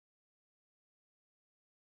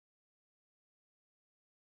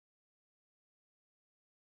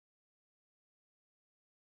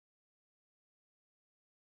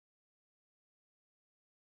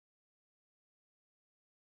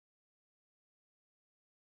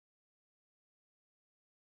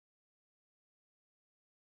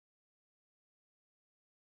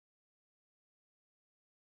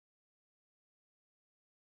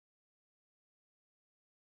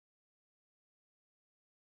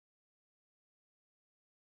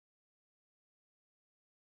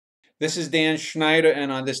This is Dan Schneider,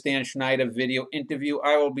 and on this Dan Schneider video interview,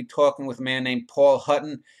 I will be talking with a man named Paul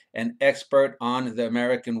Hutton, an expert on the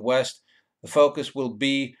American West. The focus will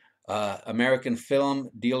be American film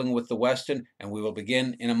dealing with the Western, and we will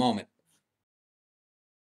begin in a moment.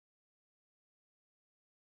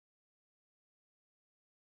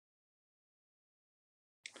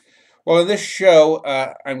 Well, in this show,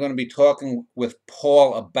 I'm going to be talking with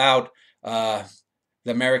Paul about the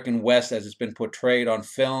American West as it's been portrayed on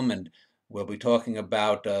film, and we'll be talking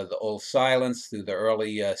about the old silence through the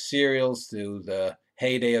early serials, through the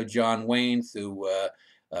heyday of John Wayne, through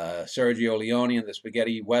Sergio Leone and the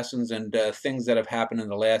spaghetti westerns, and things that have happened in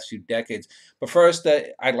the last few decades. But first,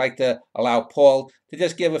 I'd like to allow Paul to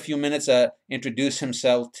just give a few minutes, introduce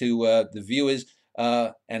himself to the viewers,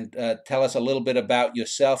 and tell us a little bit about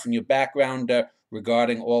yourself and your background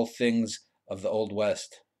regarding all things of the Old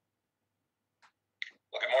West.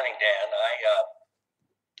 Well, good morning, Dan.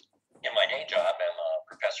 In my day job, I'm a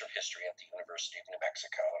professor of history at the University of New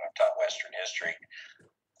Mexico, and I've taught Western history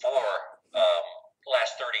for the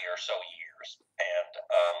last 30 or so years. And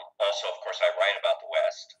also, of course, I write about the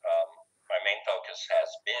West. My main focus has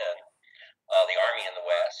been the Army in the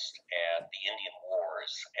West and the Indian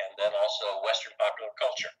Wars, and then also Western popular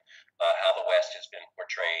culture, how the West has been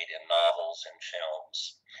portrayed in novels and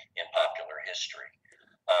films in popular history.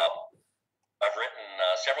 I've written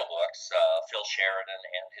several books, Phil Sheridan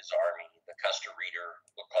and His Army, the Custer Reader,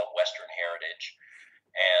 book called Western Heritage,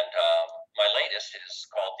 and my latest is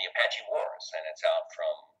called The Apache Wars, and it's out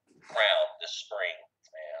from Crown this spring,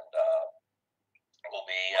 and it will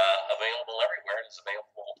be available everywhere, and it's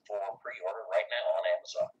available for pre-order right now on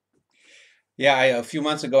Amazon. Yeah, a few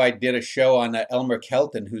months ago I did a show on Elmer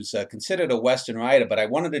Kelton, who's considered a Western writer, but I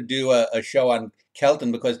wanted to do a show on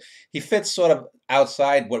Kelton because he fits sort of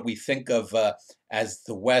outside what we think of as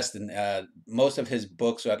the West, and most of his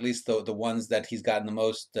books, or at least the ones that he's gotten the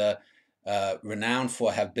most renowned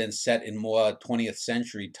for, have been set in more 20th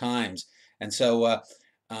century times. And so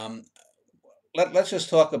let's just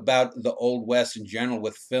talk about the Old West in general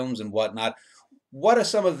with films and whatnot. What are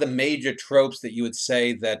some of the major tropes that you would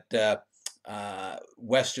say that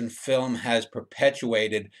Western film has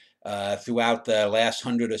perpetuated throughout the last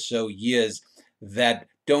 100 or so years that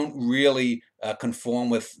don't really conform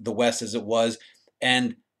with the West as it was?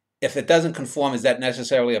 And if it doesn't conform, is that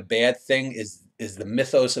necessarily a bad thing? Is the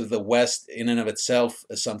mythos of the West in and of itself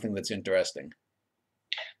something that's interesting?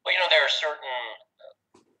 Well, there are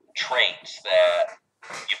certain traits that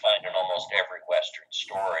you find in almost every Western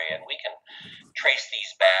story, and we can trace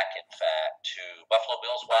these back, in fact, to Buffalo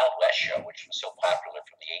Bill's Wild West show, which was so popular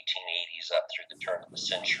from the 1880s up through the turn of the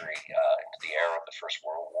century into the era of the First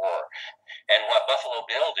World War. And what Buffalo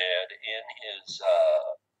Bill did in his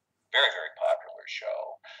very, very popular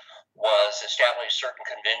show was establish certain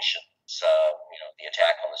conventions. The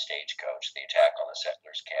attack on the stagecoach, the attack on the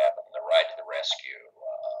settler's cabin, the ride to the rescue.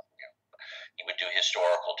 He would do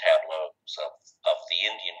historical tableaus of the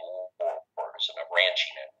Indian wars and of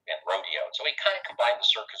ranching and rodeo. So he kind of combined the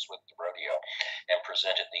circus with the rodeo and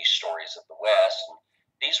presented these stories of the West. And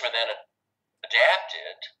these were then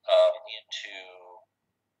adapted into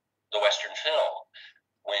the Western film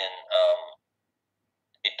when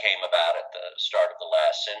it came about at the start of the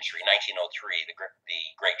last century. 1903, the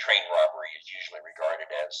Great Train Robbery is usually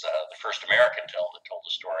regarded as the first American film that told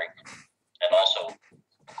the story. And also,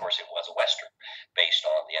 of course, it was a Western based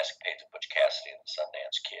on the escapades of Butch Cassidy and the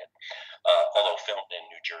Sundance Kid, although filmed in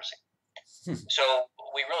New Jersey. So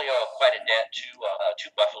we really owe quite a debt to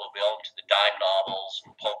Buffalo Bill and to the dime novels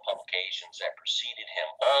and pulp publications that preceded him,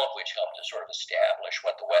 all of which helped to sort of establish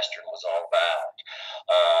what the Western was all about.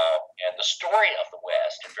 And the story of the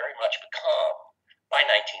West had very much become, by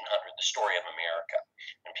 1900, the story of America.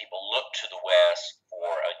 And people looked to the West for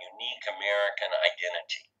a unique American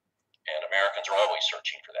identity. And Americans are always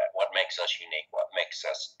searching for that. What makes us unique? What makes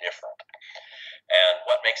us different? And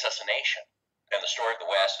what makes us a nation? And the story of the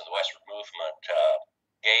West and the Westward movement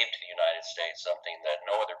gave to the United States something that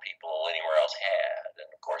no other people anywhere else had. And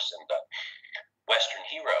of course, in the Western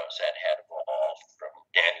heroes that had evolved from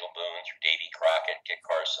Daniel Boone through Davy Crockett, Kit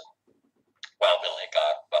Carson, Wild Bill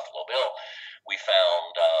Hickok, Buffalo Bill, we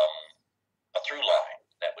found a through line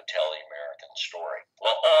that would tell the American story.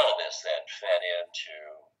 Well, all of this then fed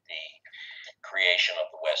into the creation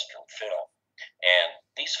of the Western film. And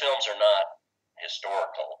these films are not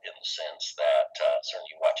historical in the sense that certainly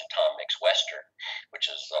you watch a Tom Mix Western, which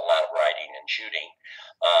is a lot of writing and shooting.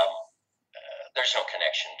 There's no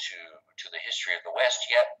connection to the history of the West,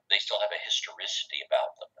 yet they still have a historicity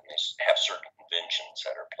about them, and they have certain conventions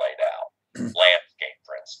that are played out. Landscape,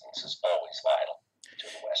 for instance, is always vital to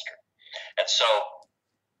the Western. And so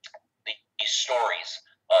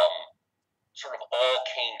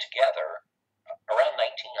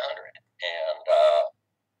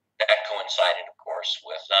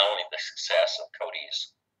success of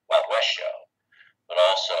Cody's Wild West show, but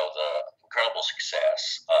also the incredible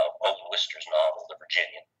success of Owen Wister's novel, The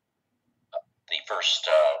Virginian, the first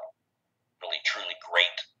really truly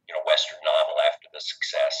great Western novel after the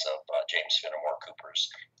success of James Fenimore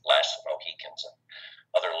Cooper's Last of the Mohicans and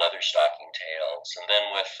other Leatherstocking Tales. And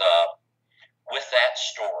then with that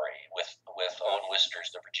story, with Owen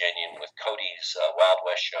Wister's The Virginian, with Cody's Wild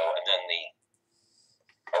West show, and then the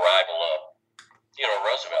arrival of Theodore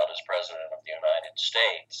Roosevelt as President of the United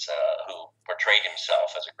States, who portrayed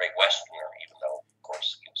himself as a great Westerner, even though, of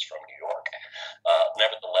course, he was from New York.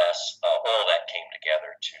 Nevertheless, all that came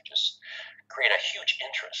together to just create a huge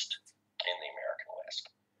interest in the American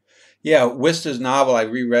West. Yeah, Wister's novel, I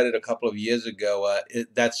reread it a couple of years ago.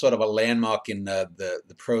 That's sort of a landmark in the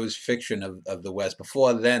prose fiction of the West.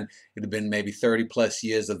 Before then, it had been maybe 30 plus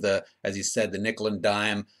years of as you said, the nickel and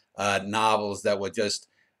dime novels that were just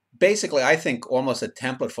basically, I think, almost a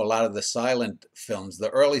template for a lot of the silent films. The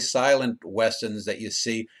early silent westerns that you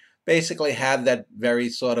see basically have that very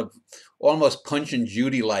sort of almost Punch and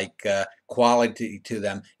Judy like quality to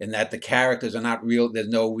them, in that the characters are not real. There's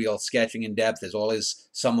no real sketching in depth. There's always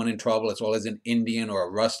someone in trouble. It's always an Indian or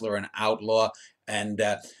a rustler, an outlaw. And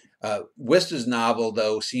Wister's novel,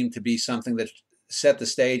 though, seemed to be something that set the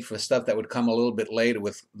stage for stuff that would come a little bit later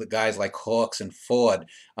with the guys like Hawks and Ford.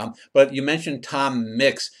 But you mentioned Tom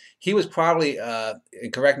Mix. He was probably,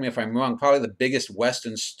 and correct me if I'm wrong, probably the biggest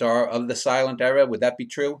Western star of the silent era. Would that be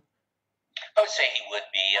true? I would say he would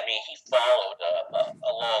be. I mean, he followed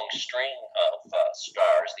a long string of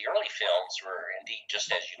stars. The early films were indeed,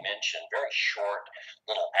 just as you mentioned, very short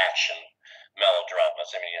little action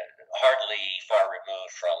melodramas. I mean, hardly far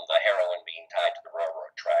removed from the heroine being tied to the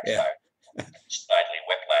railroad tracks Yeah. by Snidely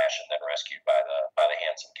Whiplash and then rescued by the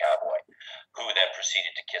handsome cowboy, who then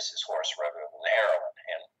proceeded to kiss his horse rather than the heroine.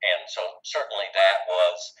 And so certainly that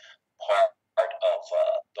was part of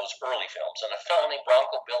those early films. And a fellow named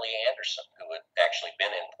Bronco Billy Anderson, who had actually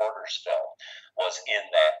been in Porter's film, was in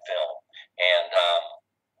that film. And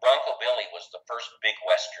Bronco Billy was the first big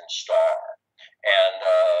Western star. And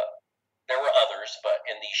there were others, but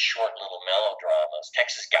in these short little melodramas,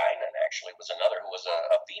 Texas Guinan actually was another who was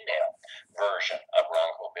a female version of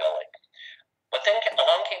Bronco Billy. But then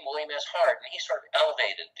along came William S. Hart, and he sort of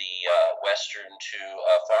elevated the Western to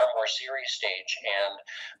a far more serious stage. And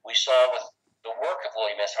we saw with the work of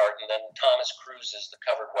William S. Hart, and then Thomas Cruise's The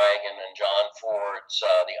Covered Wagon, and John Ford's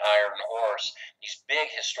The Iron Horse, these big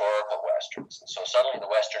historical Westerns. And so suddenly the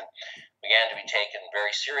Western began to be taken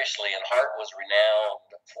very seriously, and Hart was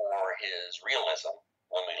renowned for his realism.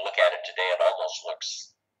 When we look at it today, it almost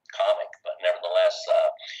looks comic, but nevertheless,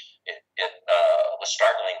 it was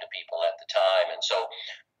startling to people at the time. And so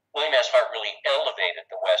William S. Hart really elevated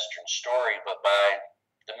the Western story, but by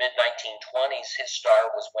the mid-1920s, his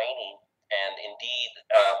star was waning, and indeed,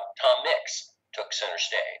 Tom Mix took center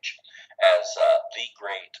stage as the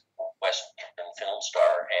great Western film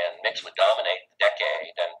star, and Mix would dominate the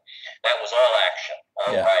decade, and that was all action,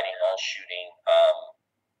 all Yeah. writing, all shooting,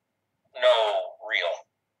 no real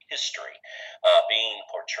history being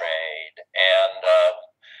portrayed, and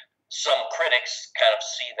some critics kind of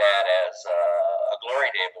see that as a glory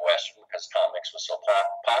day of the Western because Tom Mix was so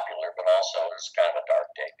popular, but also as kind of a dark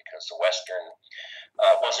day because the Western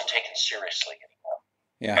wasn't taken seriously anymore.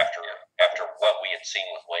 Yeah. After what we had seen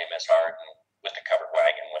with William S. Hart and with The Covered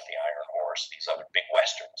Wagon, with The Iron Horse, these other big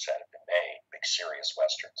Westerns that had been made, big serious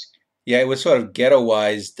Westerns. Yeah, it was sort of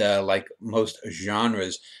ghettoized, like most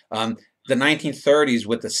genres. The 1930s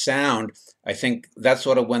with the sound, I think that's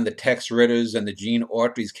sort of when the Tex Ritters and the Gene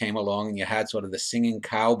Autrys came along, and you had sort of the singing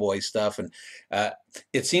cowboy stuff. And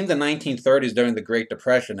it seemed the 1930s during the Great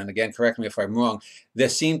Depression, and again, correct me if I'm wrong, there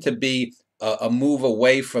seemed to be a move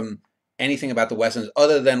away from anything about the westerns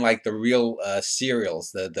other than like the real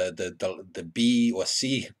serials, the B or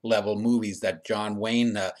C level movies that John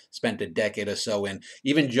Wayne spent a decade or so in.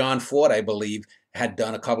 Even John Ford, I believe, had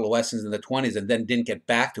done a couple of westerns in the 20s and then didn't get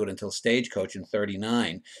back to it until Stagecoach in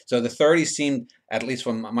 39. So the 30s seemed, at least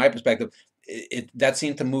from my perspective, that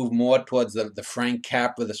seemed to move more towards the Frank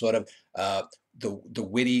Capra, the sort of the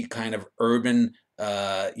witty kind of urban,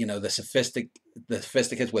 the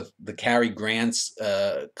sophisticates with the Cary Grants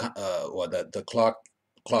or the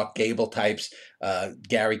Clark Gable types,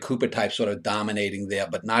 Gary Cooper types sort of dominating there,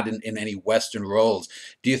 but not in any Western roles.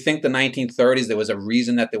 Do you think the 1930s, there was a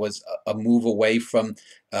reason that there was a move away from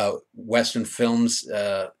Western films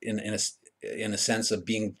in a sense of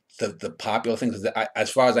being the popular thing? Because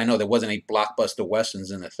as far as I know, there wasn't any blockbuster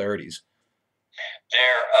Westerns in the 30s.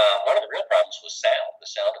 One of the real problems was sound. The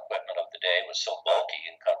sound equipment of the day was so bulky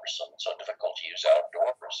and cumbersome and so difficult to use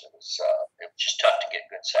outdoors. It was just tough to get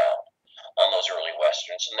good sound. on those early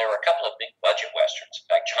westerns, and there were a couple of big budget westerns. In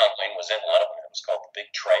fact, John Wayne was in one of them. It was called The Big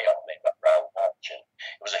Trail, made by Brown Watch, and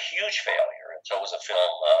it was a huge failure. And so was a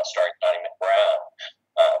film starring Donnie McBrown,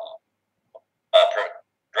 um,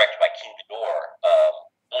 directed by King Vidor,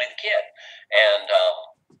 Billy the Kid, and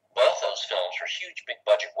both those films were huge, big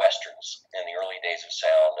budget westerns in the early days of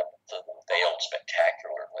sound. They failed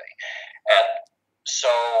spectacularly, and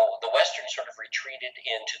so the western sort of retreated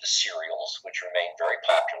into the serials, which remained very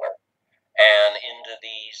popular, and into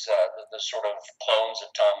these the sort of clones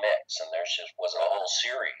of Tom Mix, and there just was a whole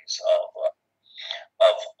series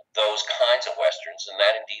of those kinds of westerns, and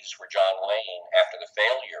that indeed is where John Wayne, after the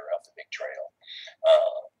failure of The Big Trail,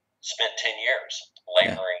 spent 10 years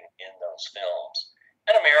Yeah. laboring in those films.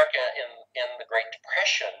 And America in the Great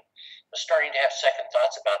Depression was starting to have second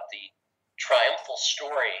thoughts about the triumphal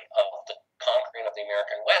story of the conquering of the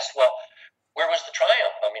American West. Well, where was the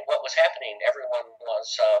triumph? I mean, what was happening? Everyone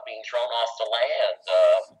was being thrown off the land.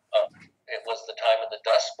 It was the time of the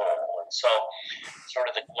Dust Bowl. And so, sort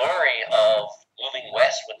of the glory of moving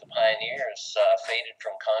west with the pioneers faded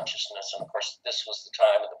from consciousness. And of course, this was the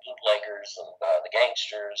time of the bootleggers and the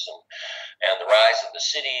gangsters and the rise of the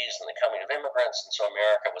cities and the coming of immigrants. And so,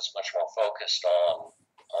 America was much more focused on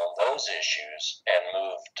those issues and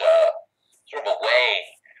moved sort of away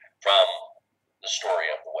from the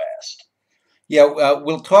story of the West. Yeah,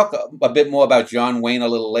 we'll talk a bit more about John Wayne a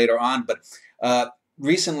little later on, but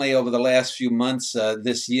recently, over the last few months,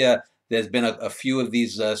 this year, there's been a few of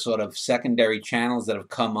these sort of secondary channels that have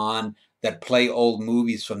come on that play old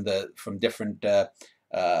movies from different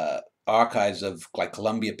archives of like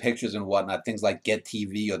Columbia Pictures and whatnot, things like Get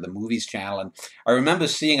TV or the Movies Channel. And I remember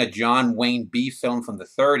seeing a John Wayne B film from the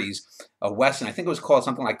 30s, a western. I think it was called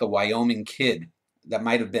something like The Wyoming Kid. That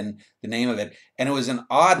might have been the name of it. And it was an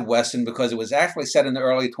odd western because it was actually set in the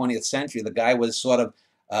early 20th century. The guy was sort of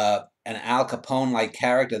an Al Capone-like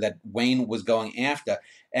character that Wayne was going after.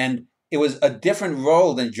 And it was a different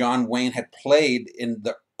role than John Wayne had played in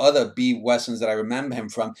the other B westerns that I remember him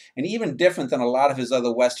from, and even different than a lot of his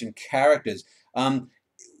other western characters.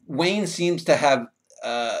 Wayne seems to have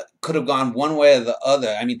could have gone one way or the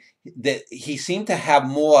other. I mean, he seemed to have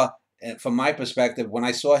more, from my perspective, when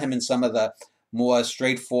I saw him in some of the more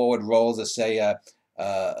straightforward roles, as say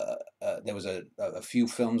there was a few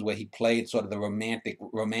films where he played sort of the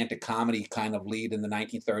romantic comedy kind of lead in the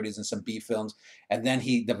 1930s and some B films, and then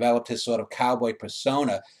he developed his sort of cowboy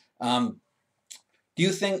persona. Do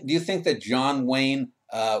you think that John Wayne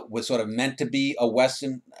was sort of meant to be a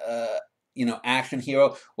Western action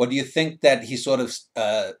hero, or do you think that he sort of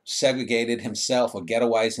segregated himself or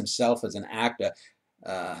ghettoized himself as an actor?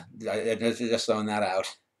 Just throwing that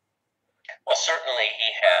out. Well, certainly he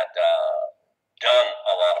had done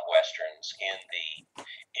a lot of westerns in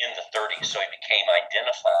the 30s, so he became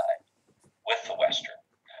identified with the western.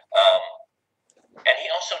 Um, and he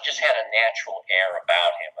also just had a natural air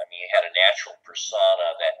about him. I mean, he had a natural persona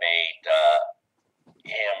that made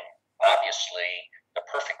him obviously the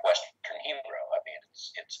perfect western hero. I mean,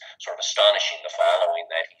 it's sort of astonishing the following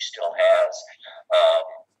that he still has.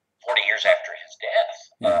 40 years after his death,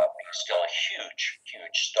 Yeah. he's still a huge,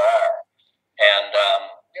 huge star. And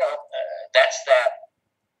that's that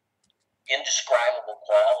indescribable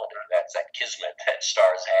quality. That's that kismet that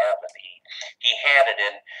stars have, and he had it.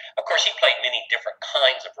 And of course, he played many different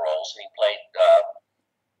kinds of roles, and he played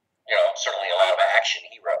certainly a lot of action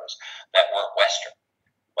heroes that weren't Western.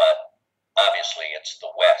 But obviously, it's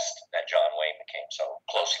the West that John Wayne became so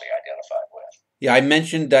closely identified with. Yeah, I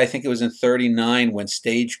mentioned, I think it was in 39 when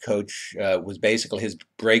Stagecoach was basically his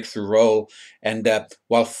breakthrough role. And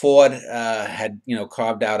while Ford had,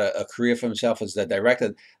 carved out a career for himself as the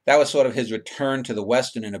director, that was sort of his return to the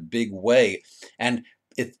Western in a big way. And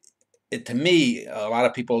it to me, a lot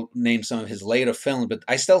of people name some of his later films, but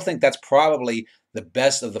I still think that's probably the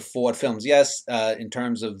best of the Ford films. Yes, in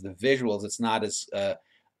terms of the visuals, it's not as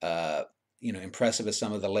impressive as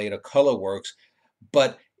some of the later color works,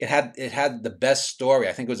 but it had the best story.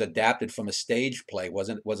 I think it was adapted from a stage play, was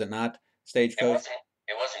it not, It Stagecoach? wasn't.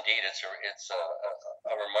 It was indeed. It's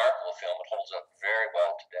a remarkable film. It holds up very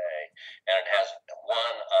well today, and it has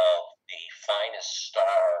one of the finest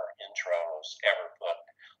star intros ever put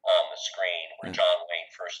on the screen, where Yeah, John Wayne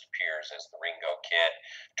first appears as the Ringo Kid,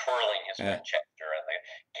 twirling his yeah, Winchester, and the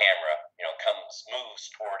camera, moves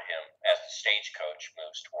toward him as the stagecoach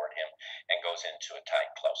moves toward him and goes into a tight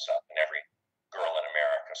close up, and every girl in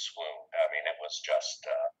America swooned. I mean, it was just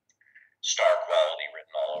star quality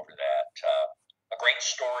written all over that. A great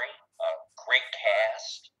story, great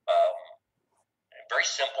cast, very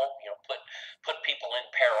simple. Put people in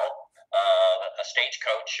peril. A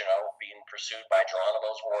stagecoach, being pursued by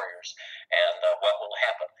Geronimo's warriors, and what will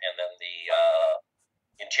happen. And then the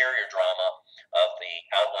interior drama of the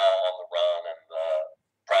outlaw on the run and the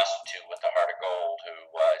prostitute with the heart of gold who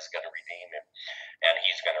is going to redeem him, and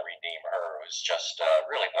he's going to redeem her. It was just a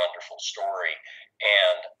really wonderful story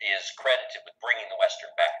and is credited with bringing the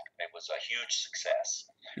Western back. It was a huge success,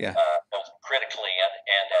 Yeah. both critically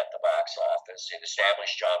and at the box office. It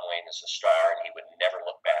established John Wayne as a star, and he would never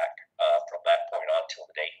look back from that point on till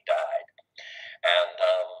the day he died. And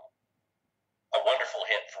a wonderful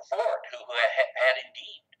hit for Ford, who had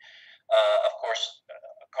indeed, of course,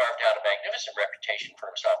 carved out a magnificent reputation for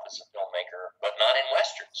himself as a filmmaker, but not in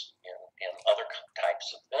westerns, in other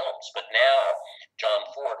types of films. But now John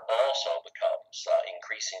Ford also becomes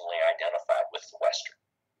increasingly identified with the western.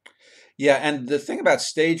 Yeah, and the thing about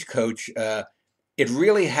Stagecoach, it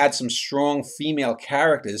really had some strong female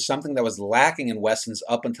characters, something that was lacking in westerns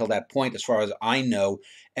up until that point, as far as I know.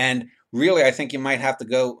 And really, I think you might have to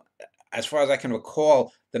go, as far as I can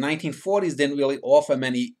recall, the 1940s didn't really offer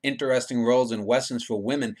many interesting roles in westerns for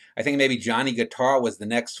women. I think maybe Johnny Guitar was the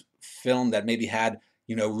next film that maybe had,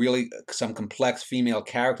 really some complex female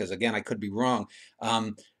characters. Again, I could be wrong.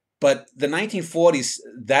 But the 1940s,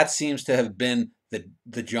 that seems to have been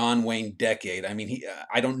the John Wayne decade. I mean,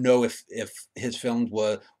 I don't know if his films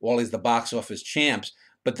were always the box office champs,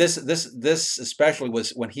 but this especially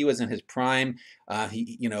was when he was in his prime.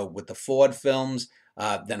 With the Ford films.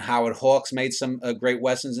 Then Howard Hawks made some great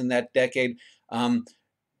westerns in that decade.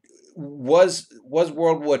 Was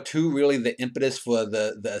World War II really the impetus for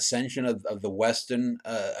the ascension of the western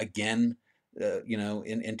again?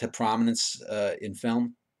 Into prominence in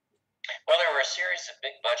film. Well, there were a series of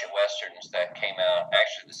big budget westerns that came out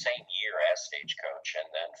actually the same year as Stagecoach, and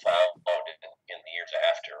then followed in the years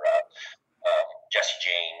after. Jesse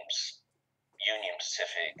James, Union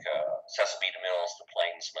Pacific, Cecil B. DeMille's The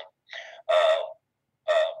Plainsman,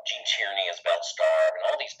 Gene Tierney as Belle Starr, and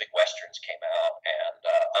all these big westerns came out, and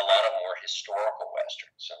a lot of more historical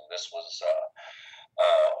westerns. And this was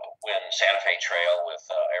when Santa Fe Trail with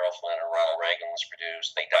Errol Flynn and Ronald Reagan was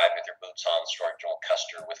produced. They Died with Their Boots On, starring Joel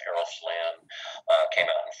Custer with Errol Flynn, came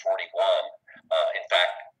out in 41. In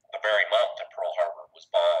fact, the very month that Pearl Harbor was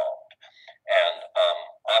bombed. And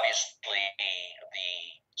obviously, the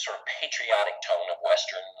sort of patriotic tone of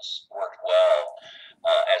westerns worked well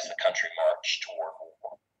as the country marched toward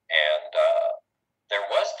war. And there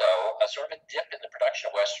was, though, a sort of a dip in the production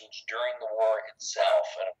of westerns during the war itself.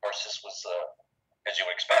 And of course, this was, as you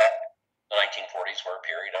would expect, the 1940s were a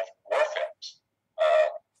period of war films,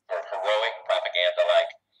 sort of heroic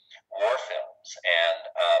propaganda-like war films. And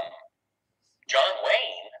John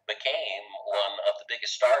Wayne became one of the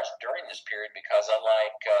biggest stars during this period because,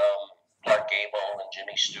 unlike Clark Gable and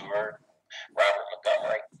Jimmy Stewart, Robert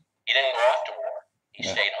Montgomery, he didn't go off to war. He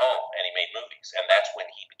stayed home and he made movies, and that's when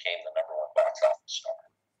he became the #1 box office star.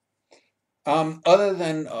 Other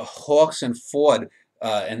than Hawks and Ford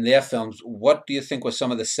and their films, what do you think were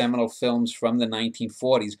some of the seminal films from the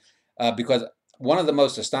 1940s? Because one of the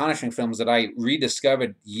most astonishing films that I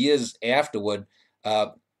rediscovered years afterward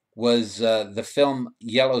was the film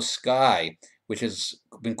Yellow Sky, which has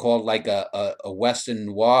been called like a Western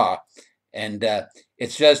noir. And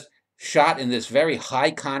it's just shot in this very high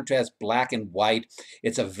contrast black and white.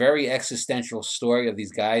 It's a very existential story of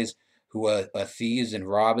these guys who are thieves and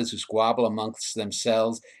robbers who squabble amongst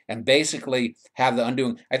themselves and basically have the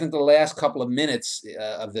undoing. I think the last couple of minutes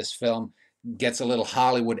of this film gets a little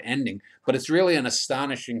Hollywood ending, but it's really an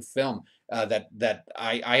astonishing film that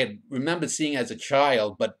I had remembered seeing as a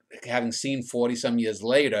child, but having seen 40 some years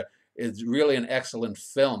later, is really an excellent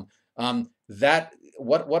film.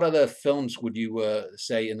 What other films would you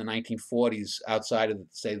say in the 1940s outside of,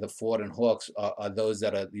 say, the Ford and Hawks are those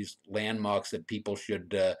that are these landmarks that people should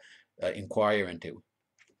inquire into?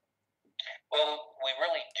 Well, we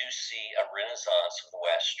really do see a renaissance of the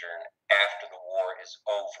Western after the war is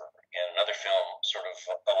over. And another film sort of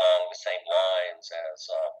along the same lines as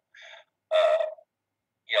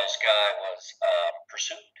Yellow Sky was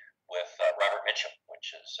Pursuit with Robert Mitchum,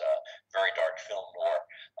 which is a very dark film noir.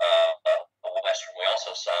 A Western. We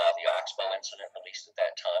also saw the Oxbow incident, released at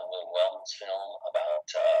that time, William Wellman's film about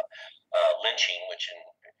lynching, which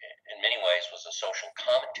in many ways was a social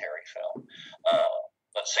commentary film,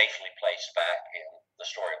 but safely placed back in the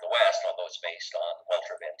story of the West, although it's based on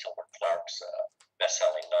Walter Van Tilburg Clark's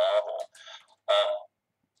best-selling novel.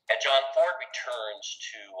 And John Ford returns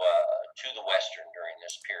to the Western during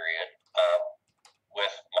this period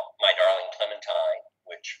with My Darling Clementine,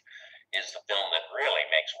 which is the film that really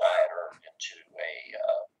makes Wyatt Earp into a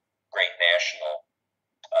great national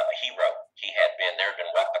hero. There had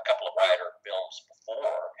been a couple of Wyatt Earp films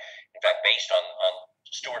before, in fact, based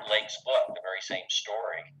the very same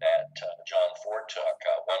story that John Ford took.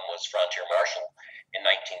 One was Frontier Marshal in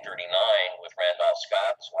 1939 with Randolph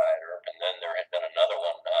Scott as Wyatt Earp, and then there had been another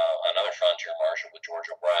one, another Frontier Marshal with George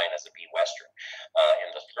O'Brien as a B Western in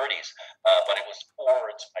the 30s. But it was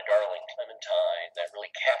Ford's My Darling Clementine that really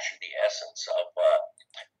captured the essence of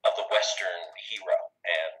the Western hero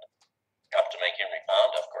and helped to make Henry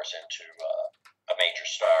Fonda, of course, into a major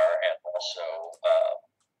star, and also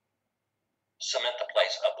cement the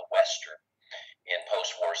place of the Western in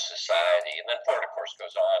post-war society. And then Ford, of course,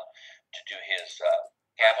 goes on to do his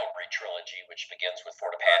cavalry trilogy, which begins with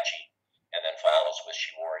Fort Apache and then follows with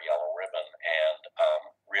She Wore a Yellow Ribbon and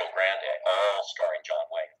Rio Grande, all starring John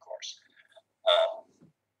Wayne, of course.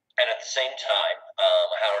 And at the same time,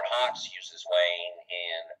 Howard Hawks uses Wayne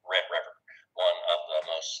in Red River, one of the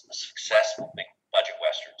most successful big budget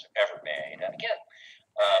westerns ever made. And again,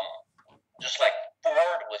 just like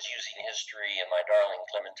Ford was using history in My Darling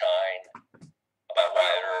Clementine about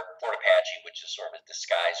Wyatt Earp, Fort Apache, which is sort of a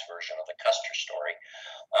disguised version of the Custer story,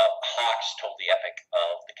 Hawks told the epic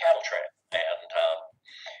of the cattle trail and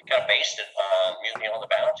kind of based it on Mutiny on the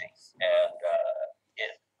Bounty. And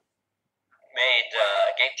it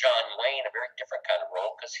gave John Wayne a very different kind of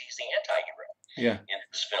role because he's the anti-hero in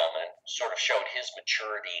this film, and sort of showed his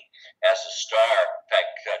maturity as a star. In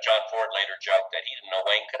fact, John Ford later joked that he didn't know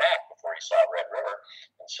Wayne could act before he saw Red River,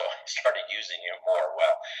 and so he started using him more.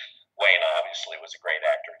 Well, Wayne obviously was a great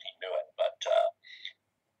actor, and he knew it, but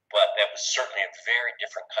that was certainly a very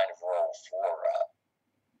different kind of role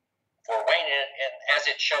for Wayne, and as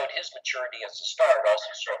it showed his maturity as a star, it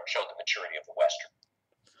also showed the maturity of the Western,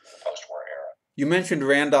 the post-war era. You mentioned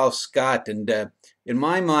Randolph Scott, and in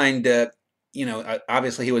my mind, you know,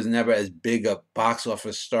 obviously he was never as big a box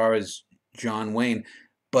office star as John Wayne,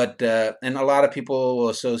 but and a lot of people will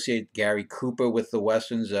associate Gary Cooper with the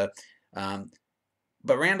westerns.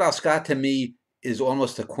 But Randolph Scott, to me, is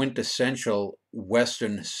almost a quintessential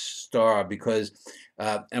Western star because,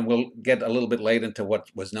 and we'll get a little bit later into what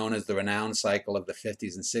was known as the renown cycle of the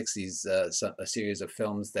 50s and 60s, a series of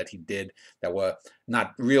films that he did that were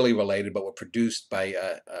not really related, but were produced by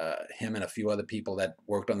him and a few other people that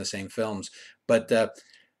worked on the same films. But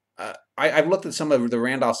I've looked at some of the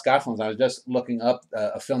Randolph Scott films. I was just looking up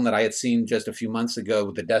a film that I had seen just a few months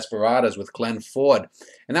ago, The Desperados with Glenn Ford.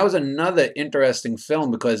 And that was another interesting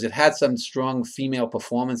film because it had some strong female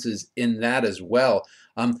performances in that as well.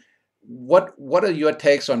 What are your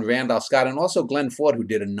takes on Randolph Scott and also Glenn Ford, who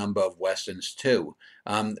did a number of westerns too?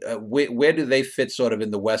 Where do they fit sort of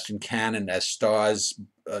in the Western canon as stars,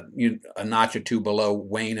 a notch or two below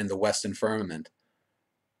Wayne in the Western firmament?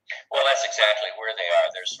 Well, that's exactly where they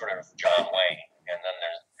are. There's sort of John Wayne, and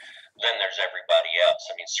then there's everybody else.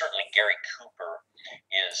 I mean, certainly Gary Cooper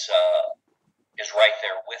is right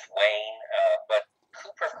there with Wayne, but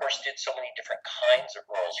Cooper, of course, did so many different kinds of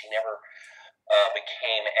roles. He never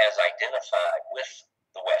became as identified with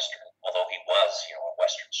the Western, although he was, you know, a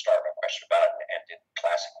Western star, no question about it, and did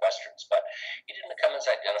classic Westerns, but he didn't become as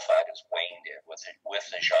identified as Wayne did with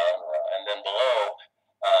the genre. And then below,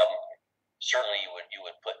 certainly you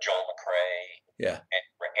would put Joel McCrea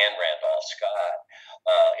and Randolph Scott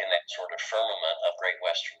in that sort of firmament of great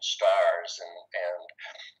Western stars. And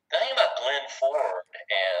the thing about Glenn Ford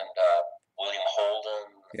and William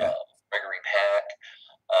Holden, Gregory Peck,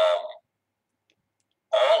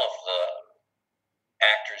 all of the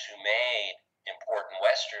actors who made important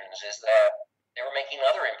Westerns is that they were making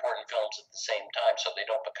other important films at the same time, so they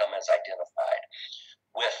don't become as identified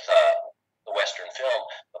with the Western film.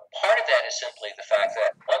 But part of that is simply the fact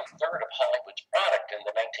that 1/3 of Hollywood's product in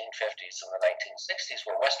the 1950s and the 1960s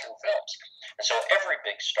were Western films. And so every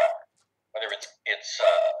big star, whether it's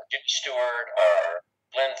Jimmy Stewart or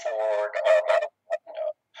Glenn Ford or Marlon Brando,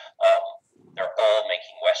 they're all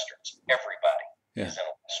making Westerns. Everybody is in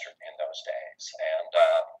a Western in those days.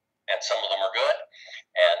 And some of them are good,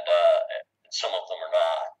 and some of them are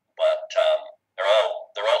not. But they're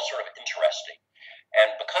all sort of interesting.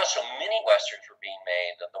 And because so many Westerns were being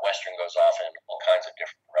made, the Western goes off in all kinds of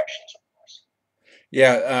different directions, of course.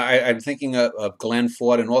 Yeah, I'm thinking of Glenn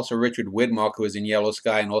Ford and also Richard Widmark, who was in Yellow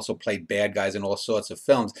Sky and also played bad guys in all sorts of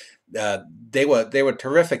films. They were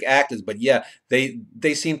terrific actors, but yeah,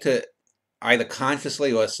 they seem to either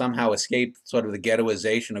consciously or somehow escape sort of the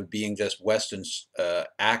ghettoization of being just Western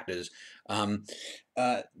actors.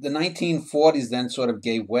 The 1940s then sort of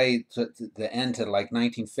gave way to the end to like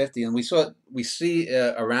 1950, and we see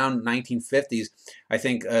around 1950s, I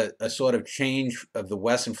think, a sort of change of the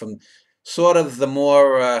Western from sort of the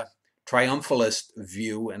more triumphalist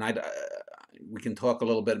view, and we can talk a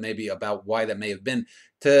little bit maybe about why that may have been,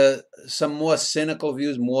 to some more cynical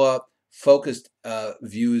views, more focused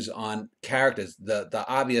views on characters. The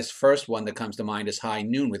obvious first one that comes to mind is High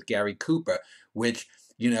Noon with Gary Cooper, which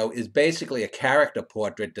is basically a character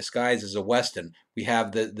portrait disguised as a western. We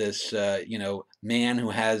have this man who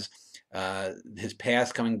has his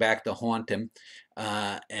past coming back to haunt him,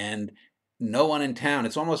 and no one in town.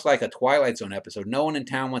 It's almost like a Twilight Zone episode. No one in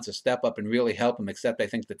town wants to step up and really help him, except I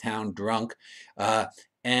think the town drunk,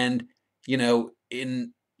 and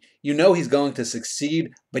in he's going to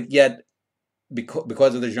succeed, but yet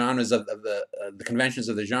because of the genres of the conventions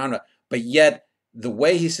of the genre, but yet the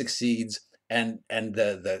way he succeeds and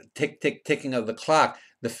the ticking of the clock,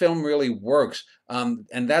 the film really works,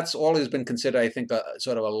 and that's always been considered, I think, a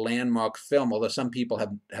sort of a landmark film. Although some people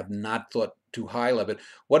have not thought too highly of it.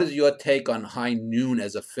 What is your take on High Noon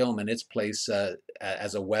as a film and its place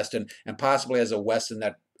as a western, and possibly as a western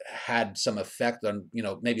that had some effect on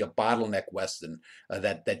maybe a bottleneck western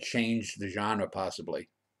that changed the genre possibly?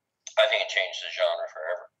 I think it changed the genre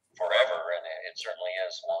forever, and it certainly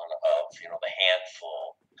is one of the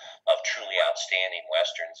handful of truly outstanding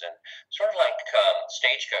westerns. And sort of like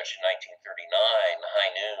Stagecoach in 1939,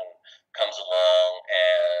 High Noon comes along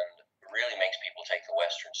and really makes people take the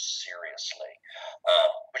westerns seriously,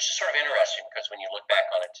 which is sort of interesting because when you look back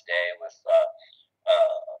on it today with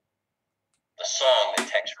the song that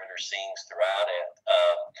Tex Ritter sings throughout it,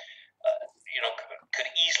 could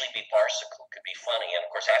easily be farcical, could be funny. And of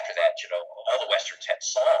course, after that, all the westerns had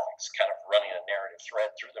songs kind of running a narrative thread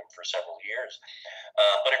through them for several years.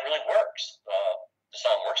 But it really works. The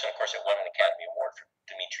song works, and of course, it won an Academy Award for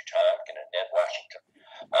Dimitri Tiomkin and Ned Washington.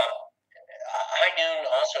 High Noon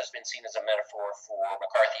also has been seen as a metaphor for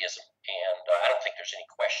McCarthyism, and I don't think there's any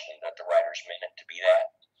question that the writers meant it to be that.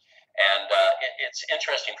 And it's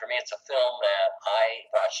interesting for me. It's a film that I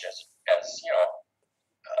watched as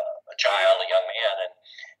a child, a young man,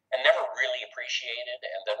 and never really appreciated.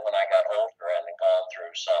 And then when I got older and had gone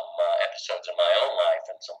through some episodes in my own life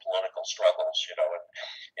and some political struggles,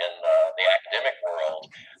 in the academic world,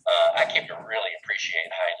 I came to really appreciate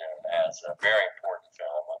High Noon as a very important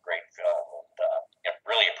film, a great film, and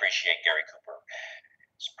really appreciate Gary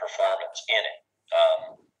Cooper's performance in it.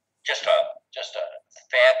 Just a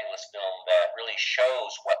fabulous film that really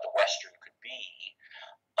shows what the Western could be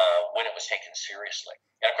when it was taken seriously.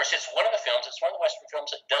 And of course, it's one of the Western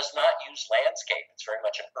films that does not use landscape. It's very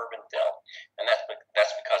much an urban film. And that's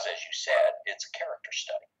because, as you said, it's a character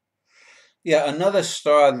study. Yeah, another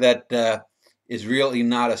star that is really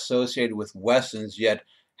not associated with westerns yet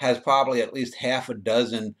has probably at least half a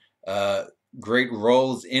dozen uh, great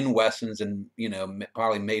roles in westerns, and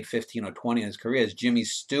probably made 15 or 20 in his career, is Jimmy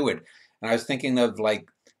Stewart. And I was thinking of like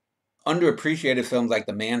underappreciated films like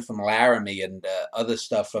The Man from Laramie and other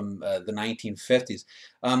stuff from the 1950s.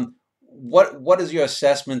 What is your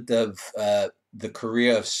assessment of the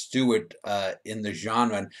career of Stewart in the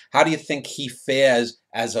genre, and how do you think he fares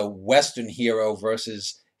as a Western hero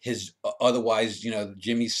versus his otherwise,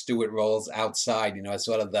 Jimmy Stewart roles outside, as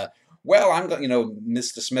sort of the, well, I'm going,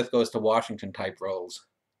 Mr. Smith goes to Washington type roles.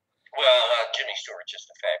 Well, Jimmy Stewart's just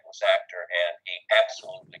a fabulous actor, and he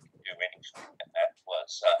absolutely can do anything. And that was,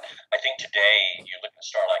 I think today you look at a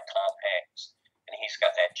star like Tom Hanks, and he's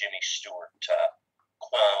got that Jimmy Stewart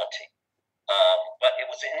quality. But it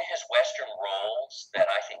was in his Western roles that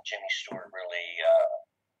I think Jimmy Stewart really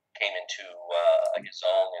came into his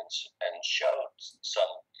own and showed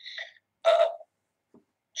uh,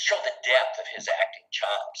 the depth of his acting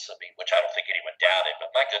chops, which I don't think anyone doubted.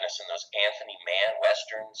 But my goodness, in those Anthony Mann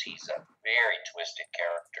westerns, he's a very twisted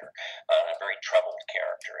character, a very troubled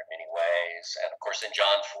character in many ways. And of course, then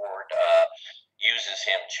John Ford uses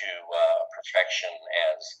him to perfection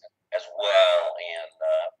as well in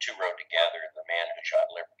Two Rode Together, The Man Who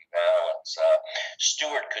Shot Liberty Valance.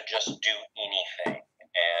 Stewart could just do anything,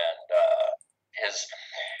 and his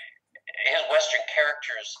Western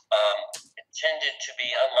characters tended to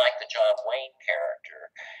be, unlike the John Wayne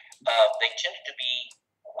character, they tended to be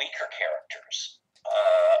weaker characters.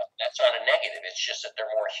 That's not a negative. It's just that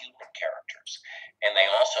they're more human characters, and they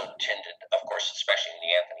also tended, of course, especially in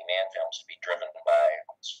the Anthony Mann films, to be driven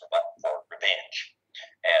for revenge,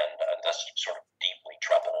 and thus sort of deeply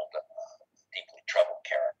troubled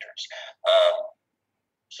characters.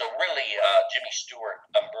 So really, Jimmy Stewart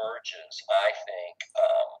emerges, I think,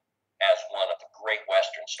 as one of the great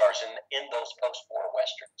Western stars in those post-war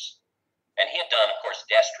Westerns. And he had done, of course,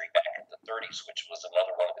 Destry back in the 30s, which was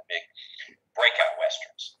another one of the big breakout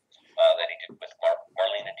Westerns that he did with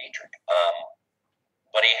Marlene Dietrich.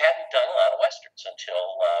 But he hadn't done a lot of Westerns until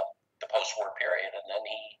the post-war period, and then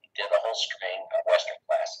he did a whole string of Western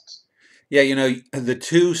classics. Yeah, the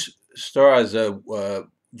two stars,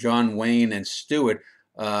 John Wayne and Stewart,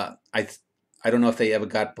 I don't know if they ever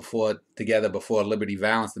got before together before Liberty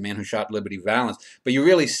Valance, the man who shot Liberty Valance, but you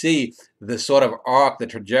really see the sort of arc, the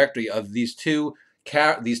trajectory of these two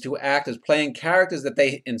actors playing characters that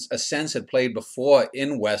they, in a sense, had played before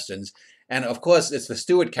in westerns. And of course, it's the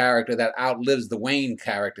Stewart character that outlives the Wayne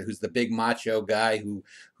character, who's the big macho guy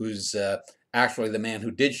who's actually the man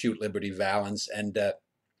who did shoot Liberty Valance, and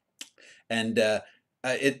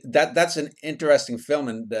that's an interesting film,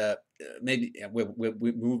 and maybe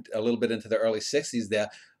we moved a little bit into the early '60s there,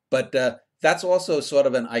 but that's also sort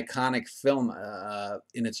of an iconic film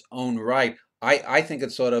in its own right. I think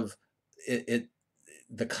it's sort of it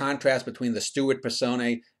the contrast between the Stewart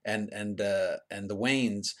personae and the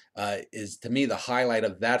Waynes is to me the highlight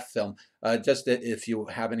of that film. Just if you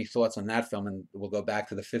have any thoughts on that film, and we'll go back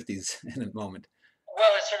to the '50s in a moment.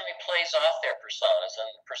 Well, it certainly plays off their personas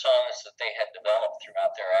and personas that they had developed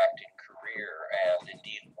throughout their acting career. And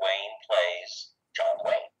indeed, Wayne plays John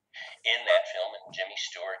Wayne in that film, and Jimmy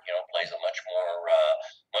Stewart, plays a much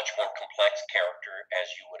more complex character as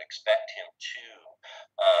you would expect him to.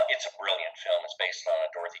 It's a brilliant film. It's based on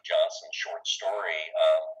a Dorothy Johnson short story.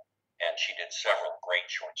 And she did several great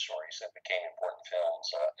short stories that became important films.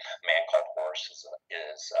 Man Called Horse is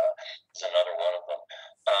another one of them.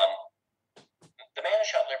 The Man Who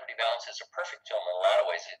Shot Liberty Valance is a perfect film in a lot of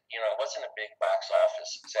ways. It wasn't a big box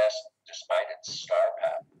office success despite its star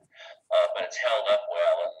power, but it's held up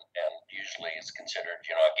well, and usually is considered,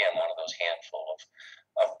 again, one of those handful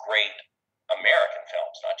of great American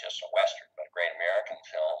films, not just a Western, but great American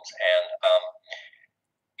films. And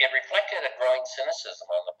it reflected a growing cynicism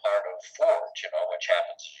on the part of Ford, which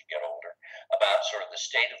happens as you get older, about sort of the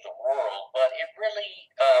state of the world, but it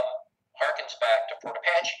really harkens back to Fort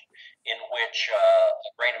Apache, in which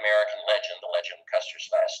a great American legend, the legend of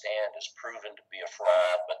Custer's Last Stand, is proven to be a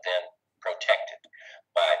fraud, but then protected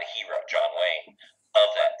by the hero, John Wayne, of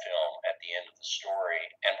that film at the end of the story.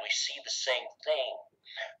 And we see the same thing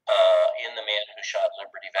in The Man Who Shot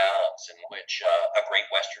Liberty Valance, in which a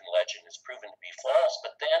great Western legend is proven to be false,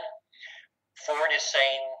 but then Ford is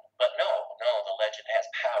saying, but no, the legend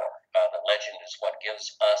has power. The legend is what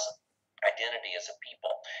gives us identity as a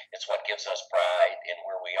people. It's what gives us pride in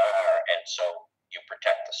where we are, and so you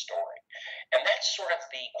protect the story. And that's sort of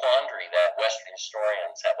the quandary that Western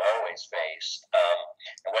historians have always faced,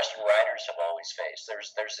 and Western writers have always faced.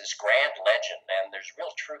 There's this grand legend, and there's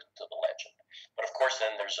real truth to the legend, but of course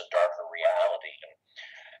then there's a darker reality,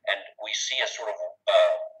 and we see a sort of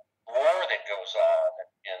war that goes on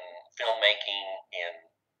in filmmaking,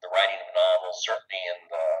 in the writing of novels, certainly in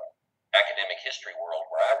the academic history world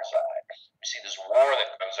where I reside. We see this war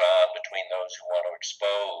that goes on between those who want to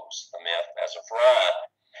expose the myth as a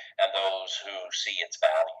fraud and those who see its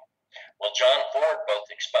value. Well, John Ford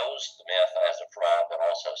both exposed the myth as a fraud, but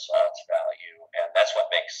also saw its value, and that's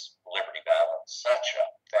what makes Liberty Valance such a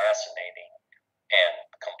fascinating and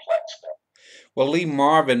complex film. Well, Lee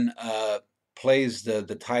Marvin plays the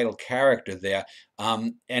title character there,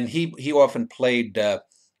 and he often played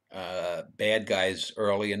bad guys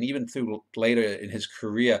early and even through later in his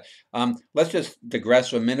career. Let's just digress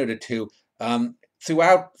for a minute or two.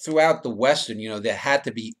 Throughout the Western, there had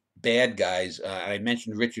to be bad guys. I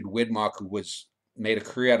mentioned Richard Widmark, who was made a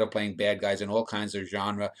career out of playing bad guys in all kinds of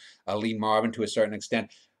genre. Lee Marvin, to a certain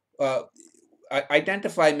extent.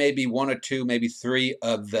 Identify maybe one or two, maybe three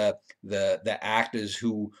of the actors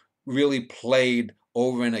who really played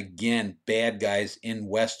over and again bad guys in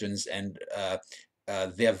westerns, and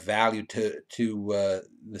their value to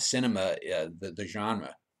the cinema, the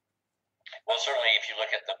genre. Well, certainly, if you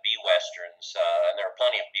look at the B westerns, and there are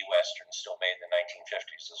plenty of B westerns still made in the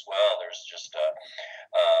 1950s as well. There's just a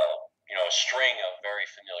string of very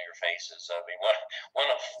familiar faces. I mean, one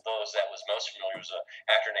of those that was most familiar was an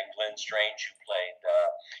actor named Glenn Strange, who played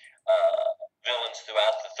villains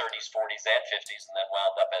throughout the 30s, 40s, and 50s, and then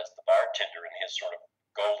wound up as the bartender in his sort of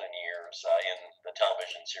golden years in the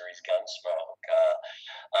television series Gunsmoke.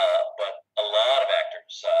 But a lot of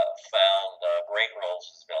actors found great roles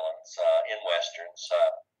as villains in westerns.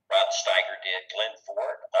 Rod Steiger did. Glenn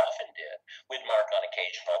Ford often did. Widmark on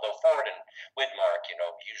occasion, although Ford and Widmark,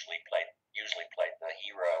 usually played the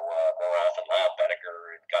hero more often. Lyle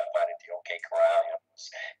Bettiger in Gunfight at the OK Corral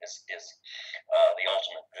is the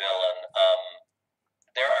ultimate villain.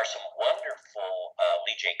 There are some wonderful.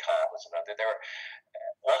 Lee J. Cobb was another.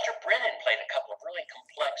 Walter Brennan played a couple of really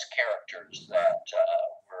complex characters that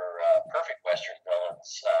were perfect Western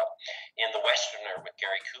villains. In The Westerner with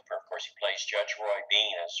Gary Cooper, of course, he plays Judge Roy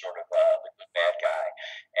Bean as sort of the good bad guy.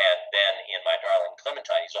 And then in My Darling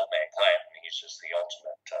Clementine, he's Old Man Clanton. He's just the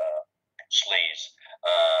ultimate sleaze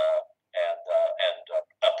and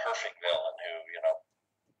a perfect villain who,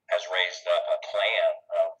 raised up a clan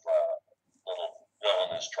of little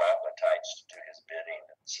villainous troglodytes to do his bidding.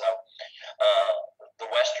 And so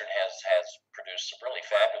the Western has produced some really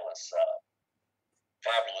fabulous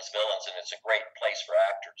villains, and it's a great place for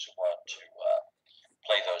actors who want to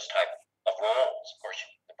play those type of roles. Of course,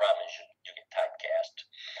 the problem is you get typecast,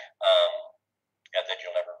 um, and then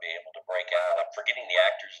you'll never be able to break out. I'm forgetting the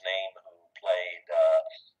actor's name who played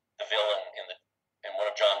the villain in one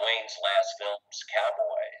of John Wayne's last films,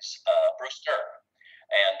 Cowboys, Bruce Stern.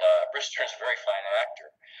 And Bruce Stern's a very fine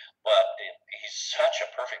actor, but he's such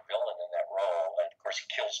a perfect villain in that role. And of course, he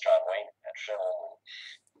kills John Wayne in that film.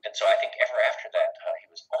 And so I think ever after that, he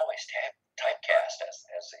was always typecast as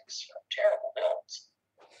these terrible villains.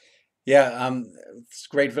 Yeah, it's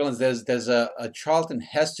great villains. There's a Charlton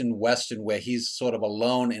Heston Western where he's sort of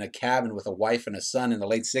alone in a cabin with a wife and a son in the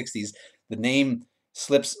late '60s. The name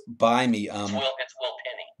slips by me. It's Will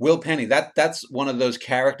Penny. Will Penny. That's one of those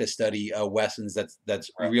character study westerns that's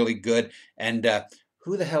Right. really good. And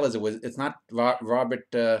who the hell is it? It's not Robert.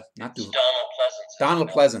 Not It's Donald Pleasance. Donald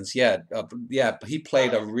Pleasance. Yeah, yeah. He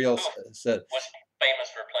played a real. Was famous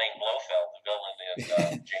for playing Blofeld, the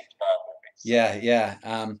villain in James Bond movies. Yeah, yeah.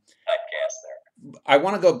 Typecast there. I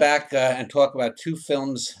want to go back and talk about two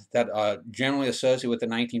films that are generally associated with the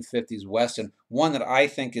 1950s Western. One that I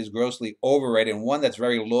think is grossly overrated, and one that's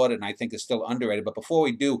very lauded and I think is still underrated. But before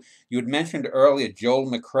we do, you had mentioned earlier Joel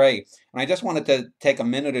McCrea, and I just wanted to take a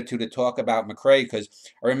minute or two to talk about McCrea because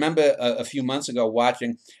I remember a few months ago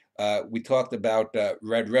watching, we talked about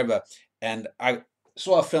Red River, and I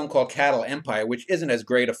saw a film called Cattle Empire, which isn't as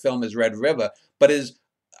great a film as Red River, but is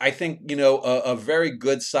I think a very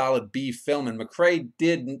good solid B film, and McCrea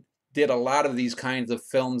did a lot of these kinds of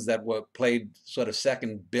films that were played sort of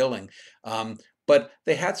second billing, but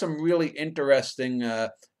they had some really interesting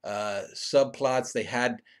subplots. They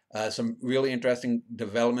had some really interesting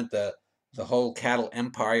development. The whole Cattle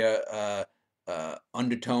Empire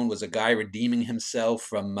undertone was a guy redeeming himself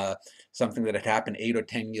from something that had happened 8 or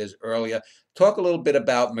 10 years earlier. Talk a little bit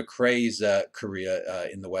about McCrea's career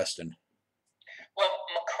in the Western. Well,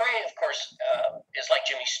 McCrea, of course, is like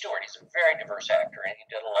Jimmy Stewart. He's a very diverse actor, and he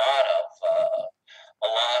did a lot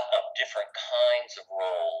of different kinds of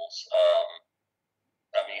roles.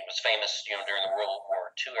 I mean, he was famous, during the World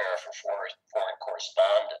War II era for foreign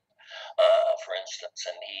correspondent, for instance,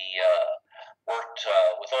 and he worked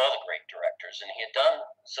with all the great directors, and he had done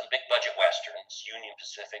some big budget westerns, Union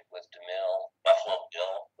Pacific with DeMille, Buffalo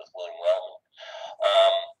Bill with William Wellman,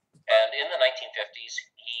 um, and in the 1950s,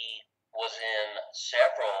 he was in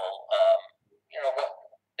several,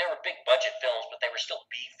 they were big budget films, but they were still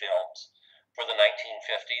B films for the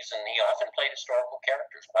 1950s, and he often played historical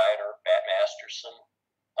characters, Wyatt Earp, Bat Masterson,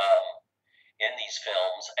 um, in these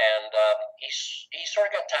films, and he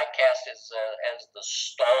sort of got typecast as the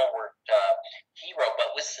stalwart hero,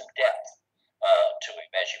 but with some depth to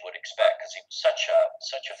him, as you would expect, because he was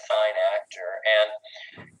such a fine actor, and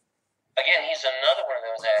again, he's another one of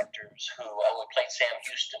those actors who played Sam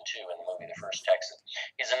Houston too in the movie The First Texan.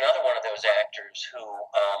 He's another one of those actors who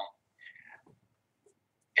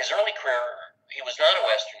his early career he was not a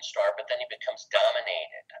Western star, but then he becomes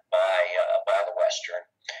dominated by the Western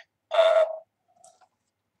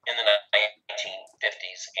in the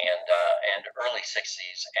 1950s and early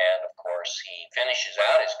 60s, and of course he finishes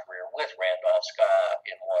out his career with Randolph Scott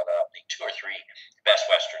in one of the two or three best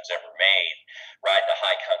westerns ever made, Ride the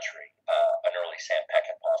High Country, an early Sam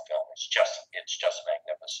Peckinpah film. It's just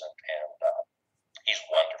magnificent, and he's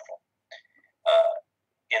wonderful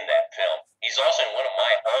in that film. He's also in one of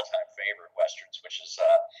my all-time favorite westerns, which is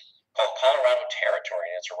called Colorado Territory,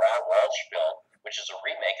 and it's a Raoul Walsh film, which is a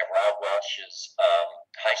remake of Raoul Walsh's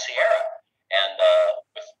High Sierra, and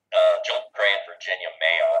with Joel McCrea and Virginia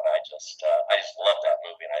Mayon. I just love that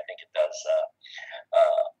movie, and I think it does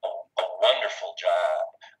a wonderful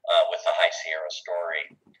job with the High Sierra story.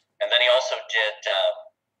 And then he also did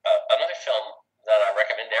another film that I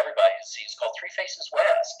recommend to everybody to see. It's called Three Faces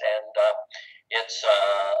West, and it's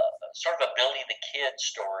sort of a Billy the Kid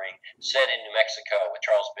story set in New Mexico with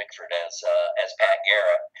Charles Bickford as Pat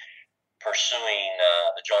Garrett, pursuing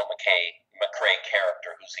the Joel McCrea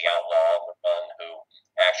character, who's the outlaw on the run, who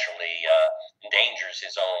actually endangers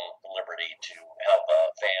his own liberty to help a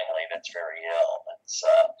family that's very ill. It's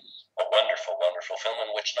a wonderful, wonderful film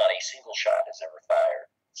in which not a single shot is ever fired.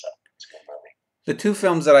 So it's a good movie. The two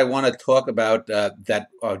films that I want to talk about that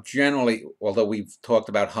are generally, although we've talked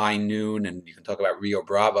about High Noon and you can talk about Rio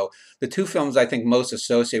Bravo, the two films I think most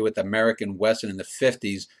associated with American Western in the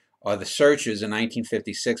 50s are The Searchers in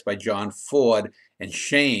 1956 by John Ford and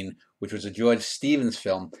Shane, which was a George Stevens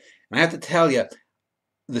film. And I have to tell you,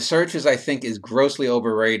 The Searchers I think is grossly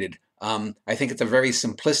overrated. I think it's a very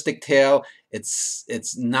simplistic tale.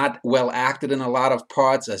 It's not well acted in a lot of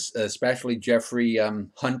parts, especially Jeffrey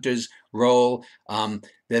Hunter's role.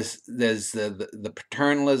 There's the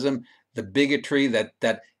paternalism, the bigotry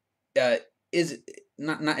that uh, is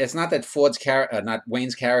not. It's not that Ford's character, not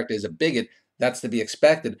Wayne's character, is a bigot. That's to be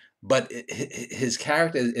expected. But his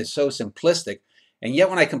character is so simplistic, and yet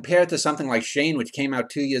when I compare it to something like Shane, which came out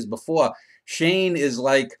 2 years before, Shane is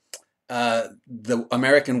like the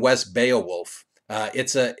American West Beowulf.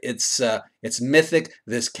 It's mythic.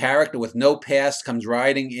 This character with no past comes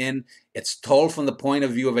riding in. It's told from the point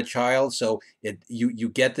of view of a child, so you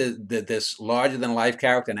get this larger than life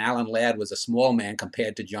character. And Alan Ladd was a small man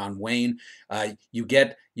compared to John Wayne. You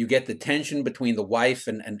get the tension between the wife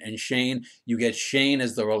and Shane. You get Shane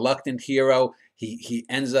as the reluctant hero. He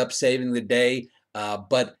ends up saving the day,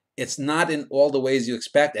 but it's not in all the ways you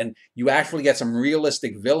expect, and you actually get some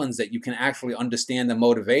realistic villains that you can actually understand the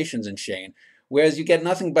motivations in Shane, whereas you get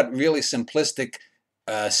nothing but really simplistic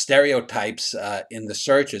stereotypes in the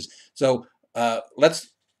Searchers. So let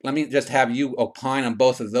me just have you opine on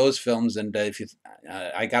both of those films, and if you,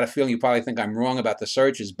 I got a feeling you probably think I'm wrong about the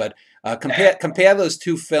Searchers, but compare those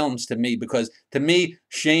two films to me, because to me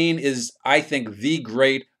Shane is, I think, the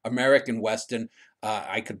great American Western.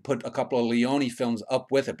 I could put a couple of Leone films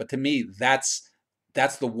up with it, but to me, that's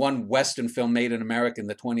the one Western film made in America in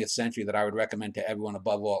the 20th century that I would recommend to everyone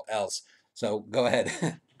above all else. So go ahead.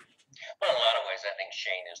 Well, in a lot of ways, I think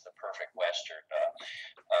Shane is the perfect Western.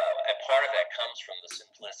 And part of that comes from the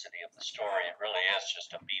simplicity of the story. It really is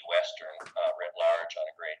just a B Western writ large on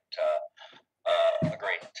a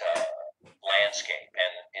great landscape.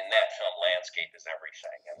 And in that film, landscape is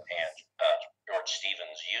everything. And George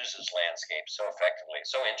Stevens uses landscape so effectively.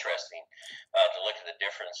 It's so interesting to look at the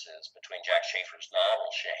differences between Jack Schaefer's novel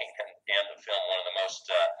Shane and the film. One of the most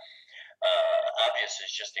obvious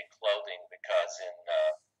is just in clothing, because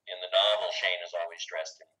in the novel, Shane is always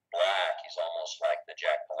dressed in black. He's almost like the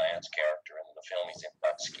Jack Palance character. In the film, he's in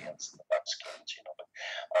buckskins. The buckskins,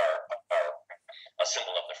 are a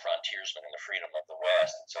symbol of the frontiersman and the freedom of the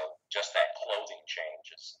West. And so, just that clothing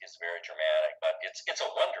change is very dramatic. But it's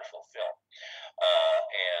a wonderful film,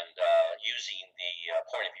 and using the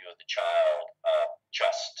point of view of the child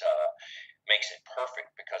just makes it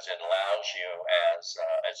perfect, because it allows you as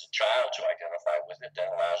a child to identify with it,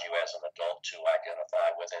 and allows you as an adult to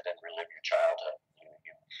identify with it and relive your childhood.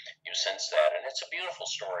 You sense that, and it's a beautiful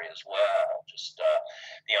story as well. Just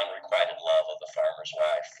the unrequited love of the farmer's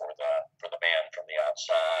wife for the man from the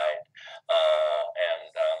outside,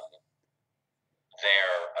 and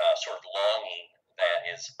their sort of longing that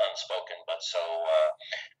is unspoken but so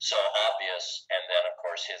obvious, and then of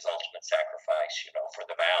course his ultimate sacrifice, for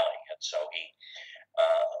the valley. And so he,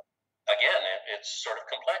 again, it's sort of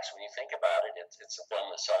complex when you think about it. It's a film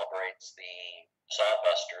that celebrates the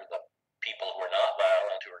sodbuster, the people who are not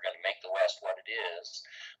violent, who are going to make the West what it is,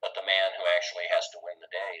 but the man who actually has to win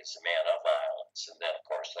the day is the man of violence. And then, of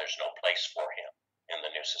course, there's no place for him in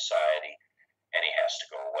the new society, and he has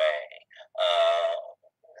to go away.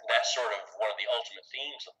 That's sort of one of the ultimate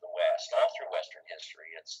themes of the West, all through Western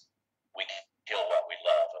history. It's we kill what we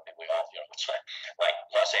love. I mean, we all, it's like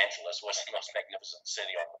Los Angeles was the most magnificent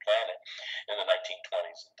city on the planet in the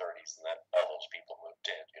 1920s and 30s, and then all those people moved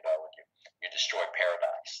in, and you destroy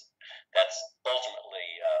paradise. That's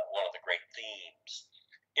ultimately one of the great themes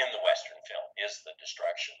in the Western film, is the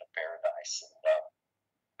destruction of paradise. And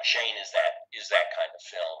Shane is that kind of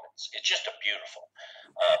film. It's just a beautiful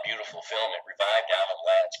film. It revived Alan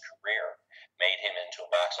Ladd's career, made him into a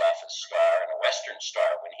box office star and a Western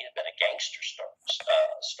star when he had been a gangster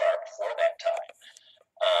star before that time.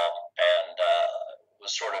 And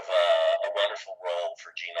was sort of a wonderful role for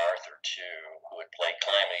Jean Arthur too, who had played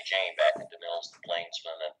Calamity Jane back in DeMille's The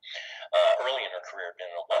Plainsman, and early in her career had been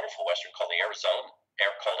in a wonderful Western called Arizona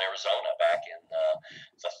back in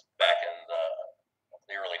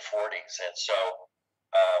the early 40s. And so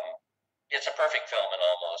it's a perfect film in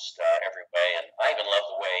almost every way. And I even love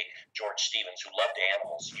the way George Stevens, who loved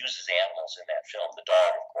animals, uses animals in that film. The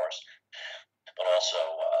dog, of course, but also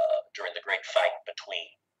during the great fight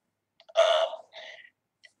between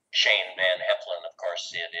Shane and Van Heflin. Of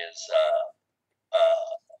course, it is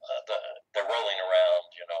they're rolling around,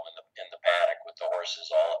 in the paddock with the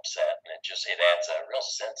horses all upset, and it adds a real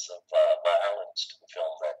sense of violence to the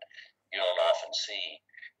film that you don't often see.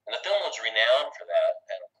 And the film was renowned for that,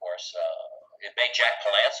 and of course, it made Jack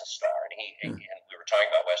Palance a star. And we were talking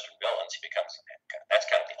about Western villains. That's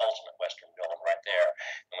kind of the ultimate Western villain right there.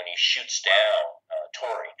 And when he shoots down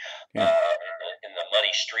Tory in the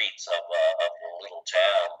muddy streets of the little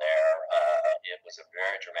town there, it was a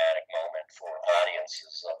very dramatic moment for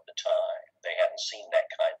audiences of the time.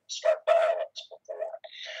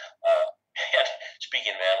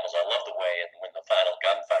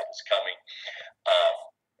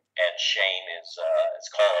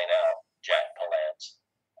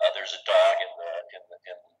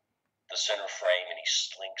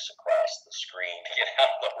 brakes across the screen to get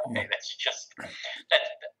out of the way. Yeah. That's just that.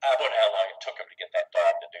 I wonder how long it took him to get that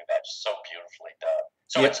dog to do that. So beautifully done.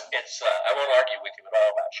 So Yeah. it's. I won't argue with you at all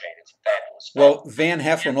about Shane. It's a fabulous film. Well, Van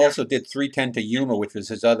Heflin And also did 3:10 to Yuma, which was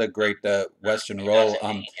his other great Western he does role.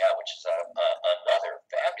 indeed, yeah, which is another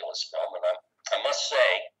fabulous film. And I must say,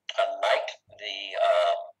 I like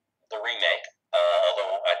the remake.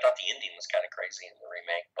 Although I thought the ending was kind of crazy in the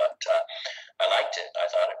remake, but I liked it. I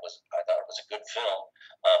thought it was a good film.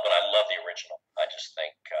 But I love the original. I just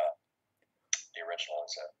think the original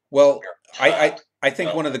is a Well, pure I, top. I think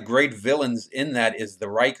Well one of the done. great villains in that is the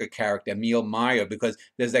Riker character, Emil Meyer, because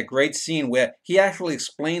there's that great scene where he actually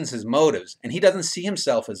explains his motives, and he doesn't see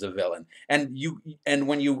himself as a villain. And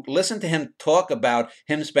when you listen to him talk about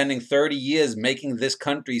him spending 30 years making this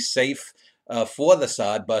country safe for the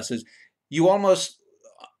sod buses, you almost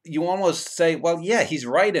you almost say, well, yeah, he's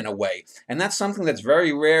right in a way, and that's something that's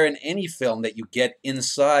very rare in any film that you get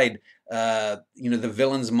inside the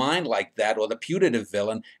villain's mind like that, or the putative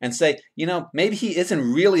villain, and say, maybe he isn't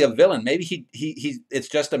really a villain. Maybe it's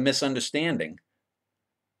just a misunderstanding.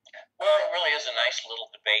 Well, it really is a nice little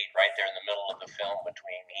debate right there in the middle of the film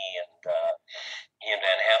between he and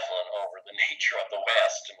Van Heflin over the nature of the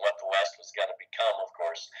West and what the West was going to become, of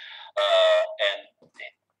course. And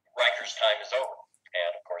Riker's time is over,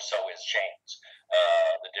 and of course, so is Shane's.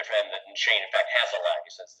 The different, and Shane, in fact, has a line.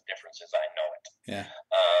 He says, "The difference is I know it." Yeah.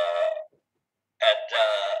 And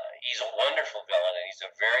he's a wonderful villain, and he's a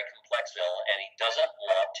very complex villain, and he doesn't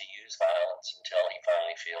want to use violence until he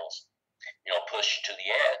finally feels, pushed to the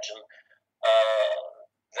edge. And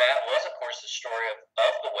that was, of course, the story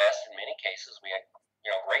of the West. In many cases, we had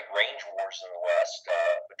great range wars in the West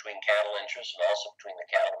between cattle interests and also between the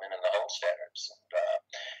cattlemen and the homesteaders.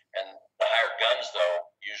 And the hired guns, though,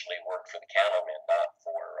 usually worked for the cattlemen, not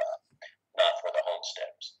for the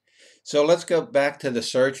homesteaders. So let's go back to the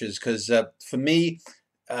Searchers, because for me,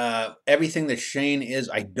 everything that Shane is,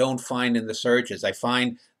 I don't find in the Searchers. I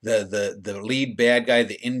find the lead bad guy,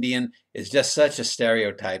 the Indian, is just such a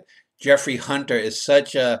stereotype. Jeffrey Hunter is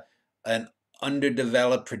such an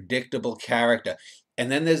underdeveloped, predictable character.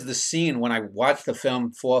 And then there's the scene when I watched the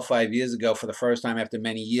film 4 or 5 years ago for the first time after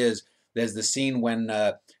many years. There's the scene when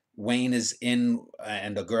Wayne is in,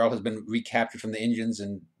 and the girl has been recaptured from the Indians,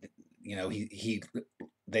 and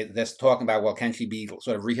they're talking about, well, can she be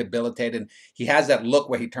sort of rehabilitated? And he has that look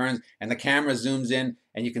where he turns and the camera zooms in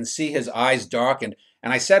and you can see his eyes darken.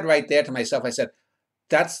 And I said right there to myself, I said,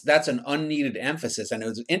 that's an unneeded emphasis. And it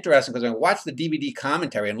was interesting because when I watched the DVD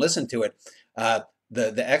commentary and listened to it,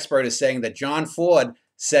 the expert is saying that John Ford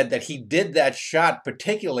said that he did that shot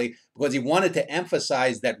particularly because he wanted to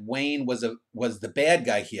emphasize that Wayne was the bad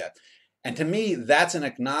guy here. And to me, that's an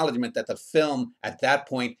acknowledgement that the film at that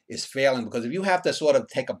point is failing, because if you have to sort of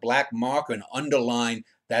take a black marker and underline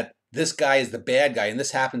that this guy is the bad guy, and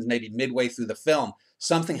this happens maybe midway through the film,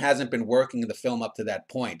 something hasn't been working in the film up to that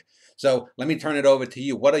point. So let me turn it over to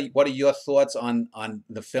you. What are your thoughts on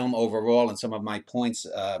the film overall and some of my points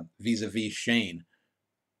vis-a-vis Shane?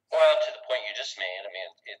 Well, to the point you just made, I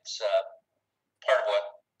mean, it's part of what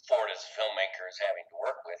Ford as a filmmaker is having to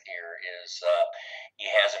work with here is he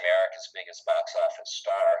has America's biggest box office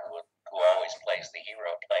star who always plays the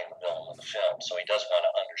hero playing the villain of the film. So he does want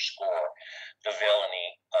to underscore the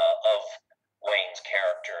villainy of Wayne's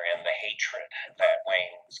character and the hatred that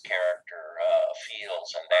Wayne's character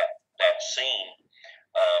feels. And that scene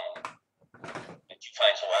that you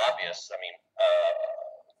find so obvious, I mean,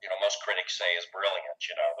 most critics say is brilliant.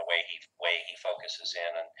 The way he focuses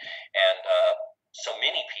in, and so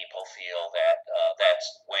many people feel that that's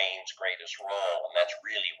Wayne's greatest role, and that's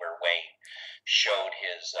really where Wayne showed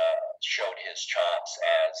his chops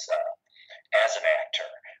as an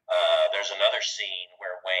actor. There's another scene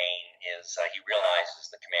where Wayne he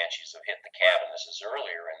realizes the Comanches have hit the cabin. This is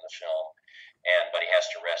earlier in the film, but he has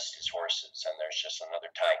to rest his horses, and there's just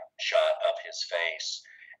another tight shot of his face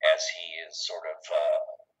as he is sort of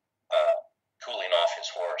cooling off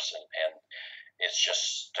his horse, and it's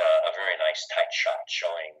just a very nice tight shot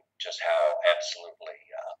showing just how absolutely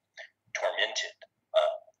tormented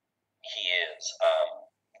he is.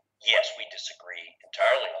 Yes, we disagree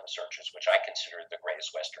entirely on The Searchers, which I consider the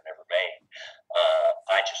greatest Western ever made.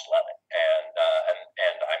 I just love it,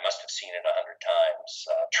 and I must have seen it 100 times,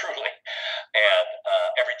 truly. And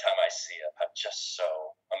every time I see it, I'm just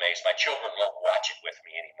so amazed. My children won't watch it with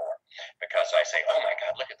me anymore because I say, "Oh my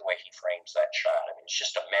God, look at the way he frames that shot." I mean, it's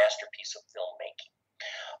just a masterpiece of filmmaking.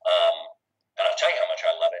 And I'll tell you how much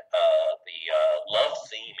I love it. The love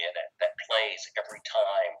theme in it that plays every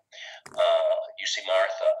time you see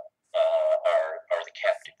Martha, our the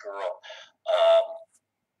captive girl,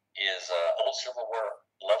 is old Civil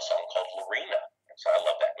love song called Lorena. And so I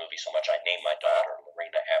love that movie so much. I named my daughter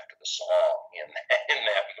Lorena after the song in in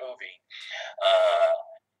that movie. Uh,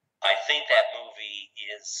 I think that movie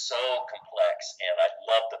is so complex, and I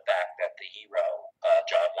love the fact that the hero,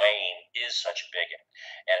 John Wayne, is such a bigot,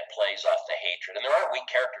 and it plays off the hatred. And there are weak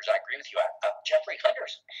characters. I agree with you. Jeffrey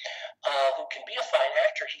Hunter's, who can be a fine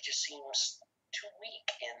actor, he just seems too weak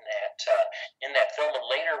in that film. And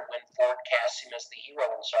later, when Ford casts him as the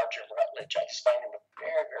hero in Sergeant Rutledge, I just find him a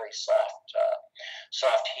very, very soft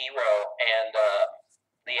hero. And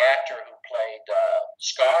the actor who played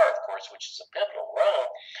Scar, of course, which is a pivotal role,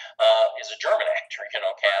 is a German actor,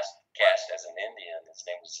 cast as an Indian. His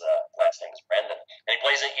name is last name is Brendan, and he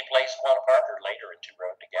plays Quanah Parker later in Two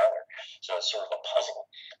Rode Together. So it's sort of a puzzle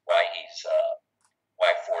why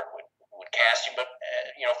Ford would cast him. But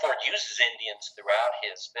Ford uses Indians throughout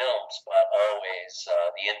his films, but always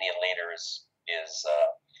the Indian leader is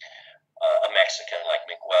a Mexican like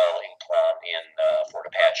Miguel Inclán in Fort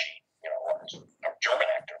Apache, or a German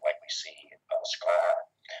actor like we see Scar.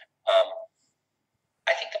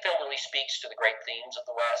 I think the film really speaks to the great themes of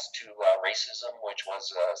the West, to racism, which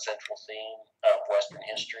was a central theme of Western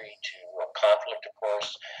history, to conflict, of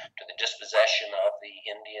course, to the dispossession of the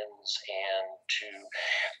Indians, and to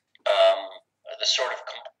the sort of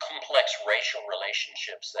complex racial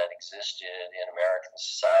relationships that existed in American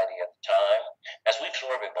society at the time. As we've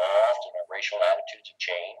sort of evolved and our racial attitudes have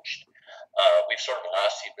changed, we've sort of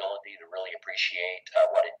lost the ability to really appreciate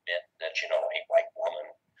what it meant that a white woman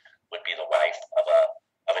would be the wife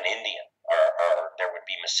of an Indian, or there would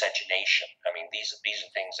be miscegenation. I mean, these are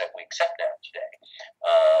things that we accept now today.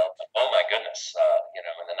 But oh my goodness, in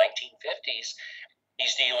the 1950s,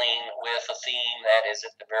 he's dealing with a theme that is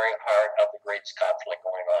at the very heart of the greatest conflict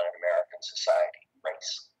going on in American society,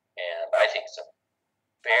 race. And I think it's a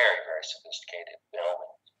very, very sophisticated film,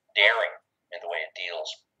 and daring in the way it deals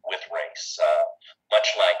with race,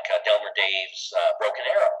 much like Delmer Dave's Broken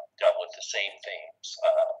Arrow dealt with the same themes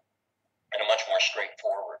in a much more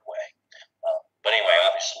straightforward way. But anyway,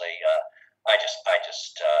 obviously, I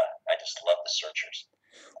just love The Searchers.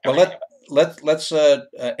 Well, let's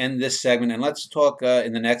end this segment, and let's talk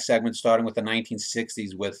in the next segment, starting with the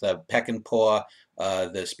 1960s with Peckinpah,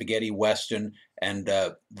 the spaghetti western, and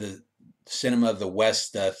the cinema of the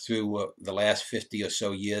West through the last 50 or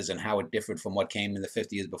so years, and how it differed from what came in the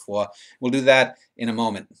 50 years before. We'll do that in a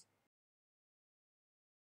moment.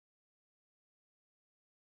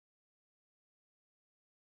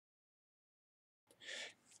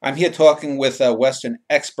 I'm here talking with Western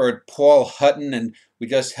expert Paul Hutton, and we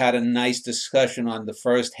just had a nice discussion on the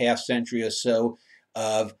first half century or so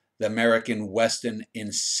of the American Western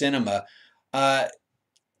in cinema. To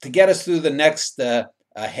get us through the next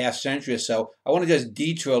half century or so, I want to just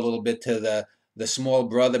detour a little bit to the small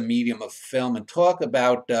brother medium of film and talk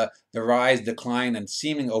about the rise, decline, and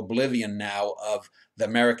seeming oblivion now of the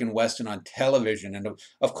American Western on television. And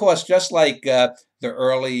of course, just like the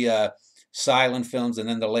early silent films and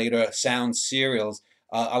then the later sound serials,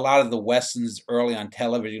 a lot of the westerns early on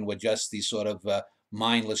television were just these sort of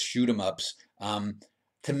mindless shoot 'em ups.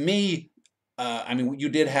 To me, I mean, you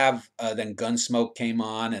did have then Gunsmoke came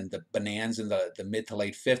on and the Bonanza in the mid to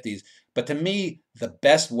late 50s. But to me, the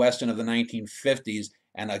best Western of the 1950s,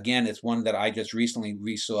 and again, it's one that I just recently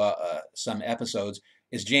resaw some episodes,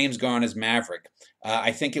 is James Garner's Maverick.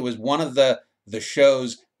 I think it was one of the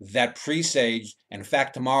shows that presaged. In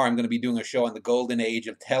fact, tomorrow I'm going to be doing a show on the golden age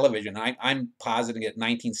of television. I'm positing it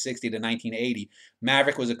 1960 to 1980.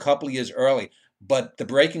 Maverick was a couple of years early. But the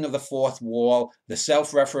breaking of the fourth wall, the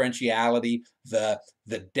self-referentiality, the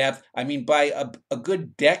depth, I mean, by a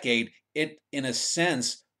good decade, it, in a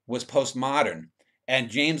sense, was postmodern. And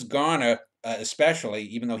James Garner, especially,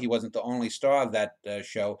 even though he wasn't the only star of that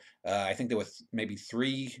show, I think there were maybe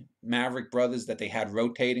three Maverick brothers that they had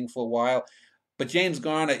rotating for a while. But James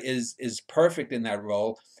Garner is perfect in that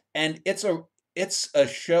role. And it's a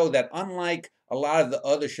show that, unlike a lot of the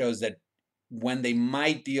other shows that when they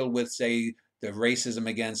might deal with, say, the racism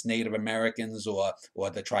against Native Americans or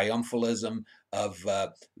the triumphalism of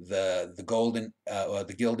the golden or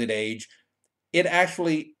the Gilded Age, it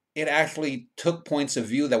actually took points of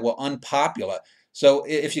view that were unpopular. So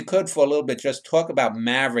if you could for a little bit just talk about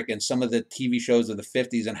Maverick and some of the TV shows of the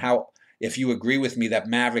 50s and how, if you agree with me, that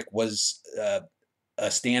Maverick was a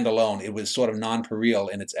standalone, it was sort of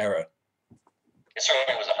non-pareil in its era. It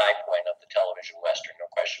certainly was a high point of the television Western,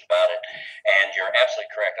 no question about it. And you're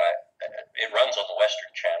absolutely correct. It runs on the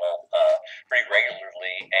Western Channel pretty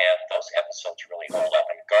regularly, and those episodes really hold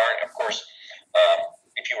up. And Garner, of course,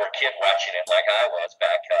 if you were a kid watching it like I was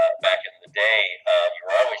back in the day, you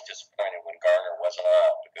were always disappointed when Garner wasn't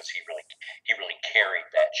on, because he really carried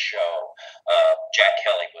show. Jack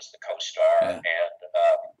Kelly was the co-star, Yeah. and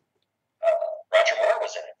Roger Moore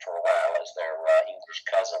was in it for a while as their English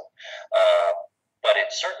cousin. But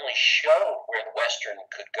it certainly showed where the Western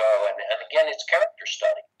could go, and again, it's character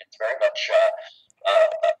study. It's very much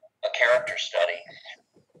a character study.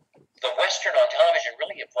 The Western on television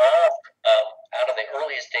really evolved out of the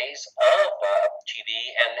earliest days of TV,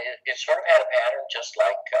 and it sort of had a pattern just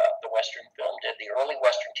like the Western film did. The early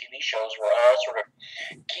Western TV shows were all sort of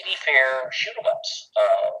kiddie fair shoot-em-ups.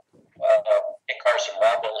 Dick Carson,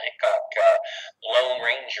 Rob Hickok, Lone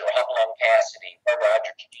Ranger, Hopalong Cassidy, Fred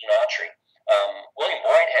Rogers, Gene Autry. William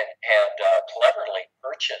Boyd had cleverly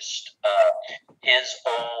purchased his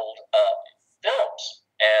old films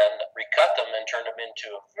and recut them and turned them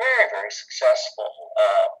into a very, very successful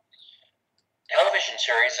television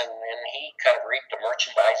series, and he kind of reaped a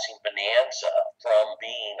merchandising bonanza from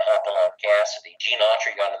being Hopalong Cassidy. Gene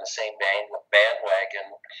Autry got in the same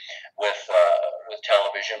bandwagon with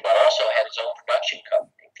television, but also had his own production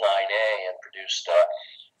company, Flying A, and produced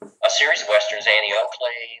a series of westerns, Annie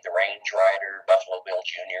Oakley, The Range Rider, Buffalo Bill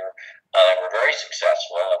Jr. Were very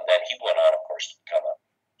successful, and then he went on, of course, to become a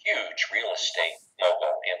huge real estate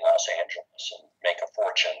mogul in Los Angeles and make a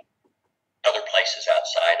fortune other places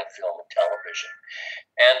outside of film and television.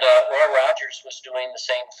 And Roy Rogers was doing the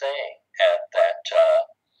same thing at that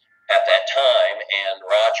time, and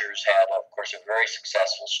Rogers had, of course, a very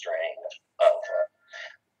successful string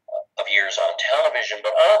of years on television,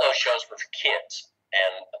 but all those shows were for kids,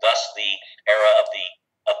 and thus the era of the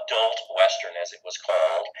adult Western, as it was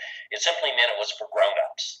called. It simply meant it was for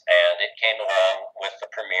grown-ups, and it came along with the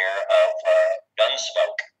premiere of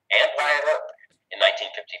Gunsmoke and Wyatt Earp in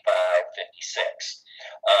 1955-56.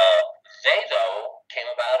 They, though, came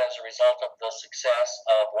about as a result of the success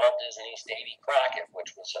of Walt Disney's Davy Crockett,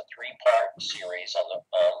 which was a three-part series on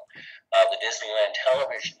the Disneyland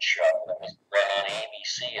television show that was ran on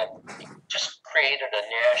ABC, and just created a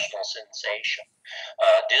national sensation.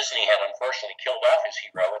 Disney had unfortunately killed off his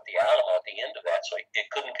hero at the Alamo at the end of that, so it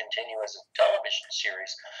couldn't continue as a television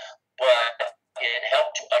series, but it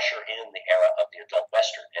helped to usher in the era of the adult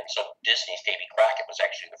Western. And so Disney's Davy Crockett was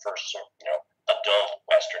actually the first adult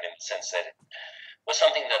Western, in the sense that it was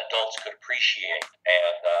something that adults could appreciate.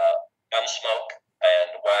 And Gunsmoke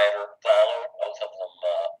and Wyatt Earp followed, both of them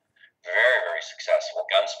very, very successful.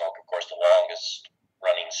 Gunsmoke, of course, the longest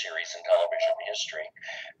running series in television history.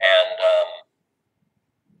 And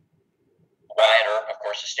Wyatt Earp, of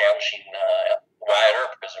course, establishing Wyatt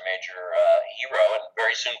Earp as a major hero, and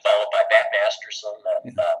very soon followed by Bat Masterson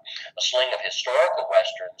and a sling of historical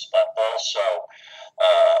westerns, but also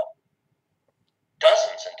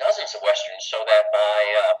dozens and dozens of westerns, so that by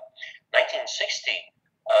 1960,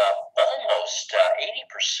 almost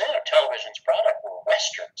 80% of television's product were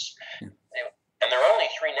westerns. And there are only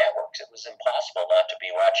 3 networks. It was impossible not to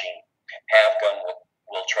be watching Have Gun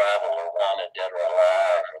Will Travel, or Wanted Dead or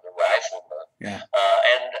Alive, or The Rifleman. Yeah.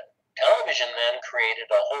 And television then created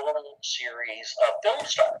a whole series of film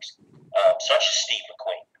stars, such as Steve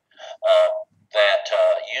McQueen, that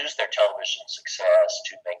used their television success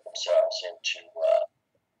to make themselves into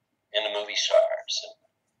movie stars. And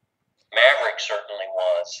Maverick certainly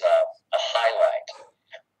was a highlight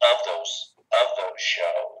of those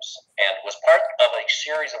shows, and was part of a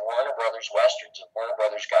series of Warner Brothers westerns. And Warner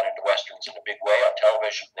Brothers got into westerns in a big way on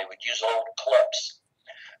television. They would use old clips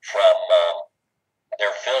from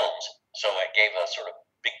their films, so it gave a sort of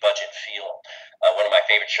big budget feel. One of my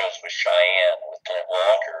favorite shows was Cheyenne with Clint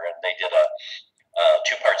Walker, and they did a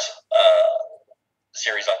 2-part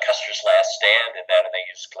series on Custer's Last Stand, and they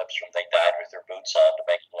used clips from They Died with Their Boots On to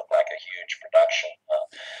make it look like a huge production.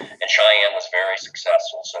 And Cheyenne was very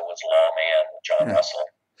successful, so was Lawman with John Russell,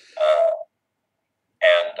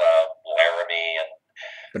 and Laramie, and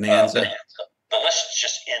Bonanza. The list is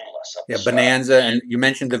just endless. Bonanza, and you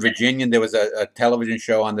mentioned the Virginian. There was a television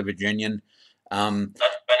show on the Virginian.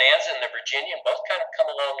 Bonanza and the Virginian both kind of come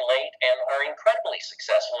along late and are incredibly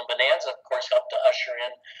successful. And Bonanza, of course, helped to usher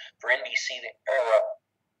in for NBC the era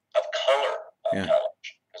of color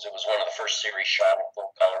television, because it was one of the first series shot in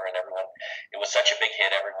full color, and it was such a big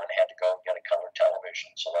hit, everyone had to go and get a color television.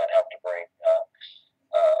 So that helped to bring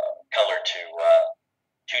color to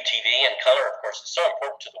TV. And color, of course, is so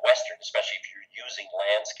important to the Western, especially if you're using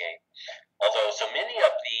landscape. Although so many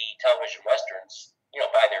of the television Westerns,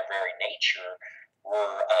 by their very nature,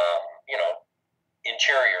 were,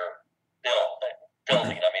 interior filming.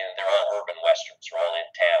 I mean, they're all urban Westerns. They're all in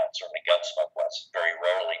town. Certainly Gunsmoke was. Very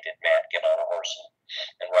rarely did Matt get on a horse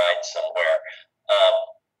and ride somewhere.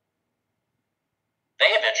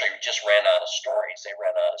 They eventually just ran out of stories. They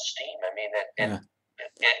ran out of steam. I mean,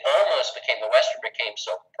 it almost became, the Western became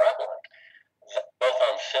so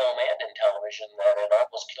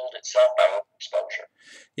itself by overexposure.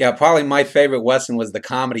 Yeah, probably my favorite Western was the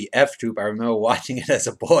comedy F Troop. I remember watching it as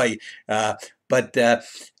a boy. But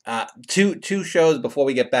two shows before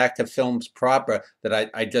we get back to films proper that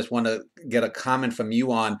I just want to get a comment from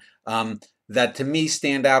you on, that to me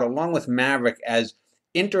stand out along with Maverick as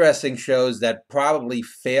interesting shows that probably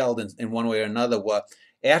failed in one way or another were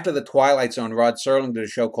after the Twilight Zone. Rod Serling did a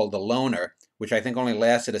show called The Loner, which I think only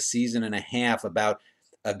lasted a season and a half, about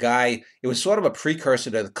a guy. It was sort of a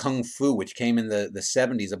precursor to the Kung Fu, which came in the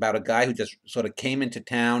 70s, about a guy who just sort of came into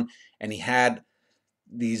town and he had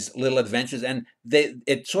these little adventures, and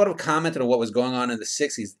it sort of commented on what was going on in the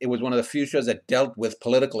 60s. It was one of the few shows that dealt with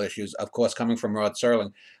political issues, of course, coming from Rod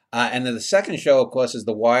Serling. And then the second show, of course, is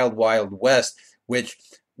The Wild Wild West, which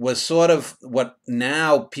was sort of what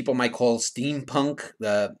now people might call steampunk,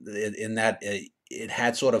 in that it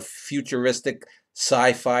had sort of futuristic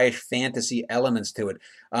sci-fi fantasy elements to it.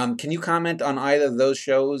 Can you comment on either of those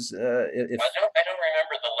shows? If I don't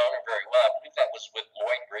remember The Loner very well. I believe that was with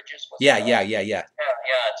Lloyd Bridges, was it Yeah, not? yeah, yeah, yeah. Yeah,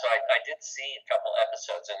 yeah. So I did see a couple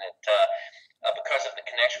episodes, and it because of the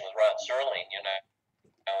connection with Rod Serling,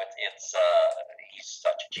 it's he's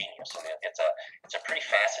such a genius, and it's a pretty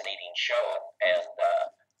fascinating show, and uh,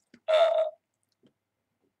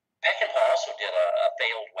 Peckinpah also did a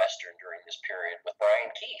failed Western during this period with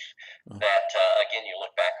Brian Keith that, again, you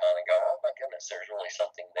look back on and go, oh my goodness, there's really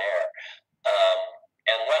something there. Um,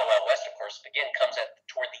 and Wild Wild West, of course, again, comes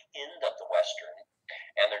toward the end of the Western,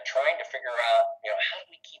 and they're trying to figure out, how do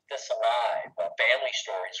we keep this alive? Well, family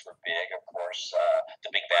stories were big, of course. The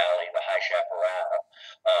Big Valley, the High Chaparral,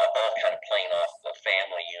 all kind of playing off the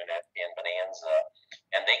family unit in Bonanza,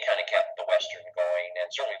 and they kind of kept the Western going. And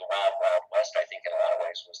certainly the Wild Wild West, I think, in a lot of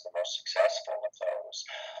ways, was the most successful of those.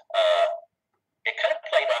 It kind of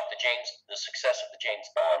played off the success of the James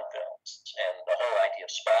Bond films and the whole idea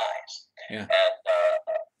of spies, Yeah. and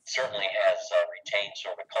certainly has retained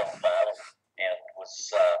sort of a cult following and was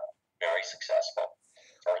very successful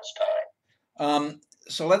for its time.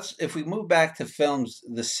 So if we move back to films,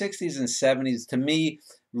 the 60s and 70s, to me,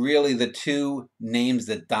 really the two names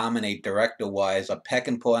that dominate director-wise are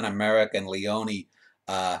Peckinpah in America and Leone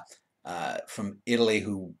from Italy,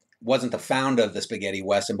 who wasn't the founder of the spaghetti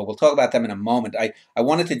western, but we'll talk about them in a moment. I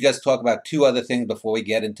wanted to just talk about two other things before we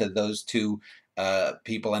get into those two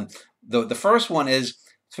people. And the first one is,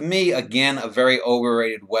 for me, again, a very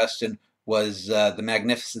overrated western, was The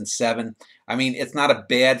Magnificent Seven. I mean, it's not a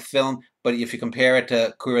bad film, but if you compare it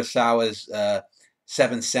to Kurosawa's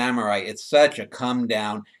Seven Samurai, it's such a come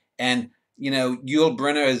down. And Yul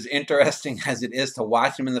Brynner, as interesting as it is to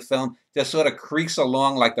watch him in the film, just sort of creaks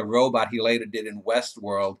along like the robot he later did in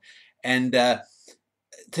Westworld. And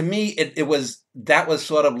to me, that was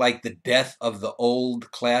sort of like the death of the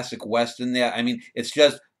old classic Western there. I mean, it's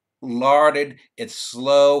just larded, it's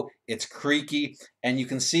slow, it's creaky, and you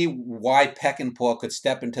can see why Peckinpah could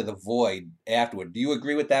step into the void afterward. Do you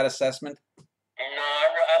agree with that assessment? No,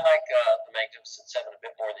 I like the Magnificent Seven a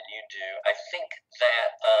bit more than you do. I think that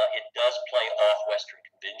it does play off Western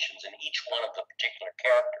conventions, and each one of the particular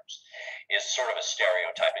characters is sort of a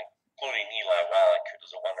stereotype, including Eli Wallach, who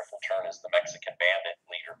does a wonderful turn as the Mexican bandit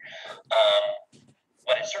leader.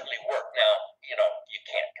 But it certainly worked. Now, you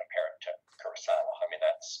can't compare it to Kurosawa. I mean,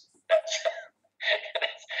 that's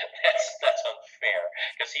that's unfair,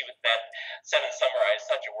 because even that Seven Samurai is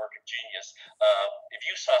such a work of genius. If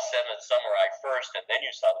you saw Seven Samurai first and then you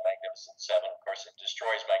saw the Magnificent Seven, of course, it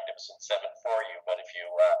destroys Magnificent Seven for you. But if you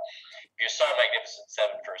saw Magnificent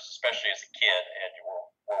Seven first, especially as a kid, and you were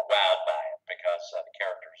wowed by it because the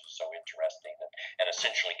characters are so interesting and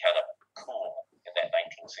essentially kind of cool in that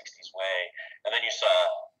 1960s way, and then you saw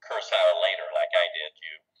Kurosawa later, like I did,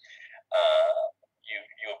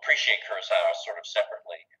 you appreciate Kurosawa sort of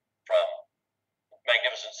separately from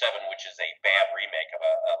Magnificent Seven, which is a bad remake of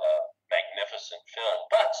a magnificent film,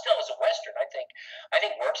 but still as a Western, I think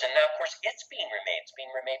works. And now, of course, it's being remade. It's being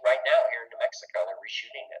remade right now here in New Mexico. They're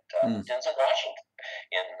reshooting it. Denzel Washington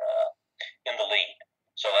in the lead,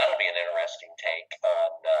 so that'll be an interesting take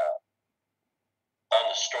on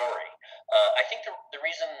the story. I think the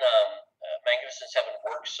reason Magnificent Seven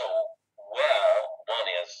works so well, one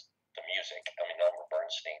is the music. I mean, Elmer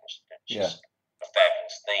Bernstein is just a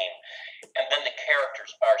fabulous theme, and then the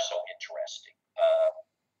characters are so interesting,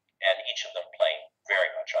 and each of them playing very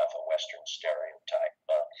much off a Western stereotype.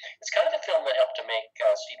 It's kind of the film that helped to make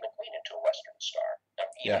Steve McQueen into a Western star,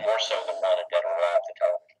 even more so than Wanted Dead or Alive, the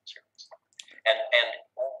television series. And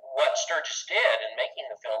what Sturgis did in making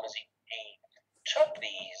the film is he took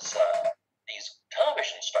these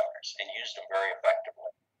television stars and used them very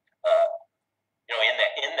effectively.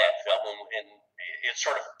 In that film, and it's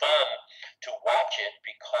sort of fun to watch it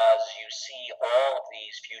because you see all of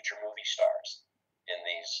these future movie stars in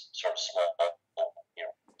these sort of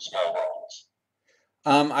small roles.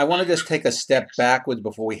 I want to just take a step backwards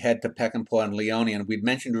before we head to Peckinpah and Leone. And we'd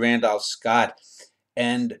mentioned Randolph Scott,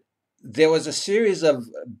 and there was a series of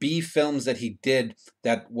B films that he did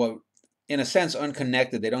that were, in a sense,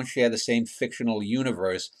 unconnected. They don't share the same fictional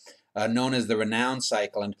universe, known as the Renown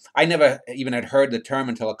Cycle. And I never even had heard the term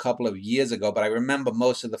until a couple of years ago, but I remember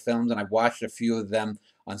most of the films, and I watched a few of them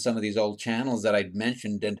on some of these old channels that I'd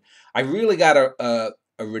mentioned. And I really got a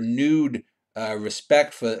renewed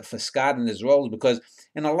respect for Scott and his roles, because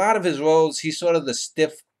in a lot of his roles, he's sort of the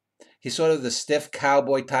stiff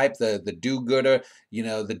cowboy type, the do-gooder,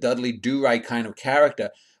 the Dudley Do-Right kind of character.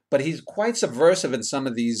 But he's quite subversive in some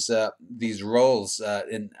of these roles.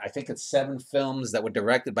 In I think it's 7 films that were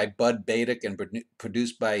directed by Bud Badick and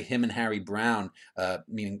produced by him and Harry Brown,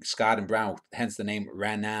 meaning Scott and Brown, hence the name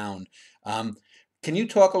Renown. Um, can you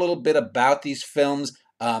talk a little bit about these films?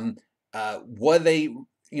 Were they,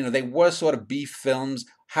 they were sort of B films.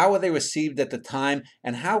 How were they received at the time,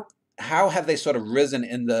 and how have they sort of risen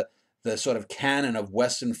in the sort of canon of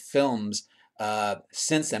Western films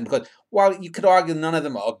since then? Because while you could argue none of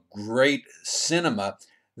them are great cinema,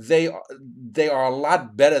 they are a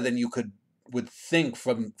lot better than you would think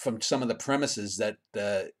from some of the premises that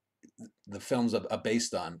the films are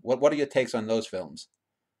based on. What are your takes on those films?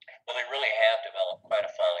 Well, they really have developed quite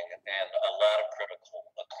a following and a lot of critical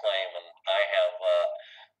acclaim. And I have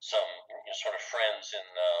some sort of friends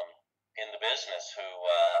in the business who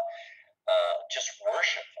just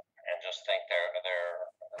worship them and just think they're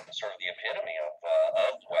sort of the epitome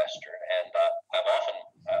of Western. And I've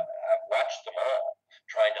watched them all,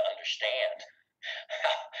 trying to understand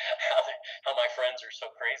how how my friends are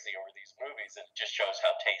so crazy over these movies. And it just shows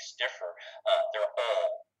how tastes differ. They're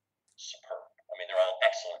all superb. I mean, they're all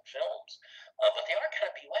excellent films, but they are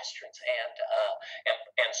kind of B westerns.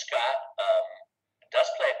 And Scott does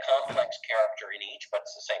play a complex character in each, but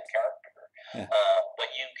it's the same character. Yeah.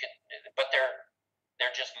 But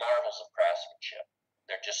they're just marvels of craftsmanship.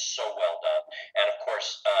 They're just so well done. And of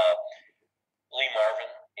course, Lee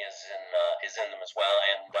Marvin is in them as well,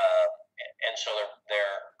 and so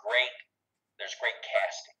they're great. There's great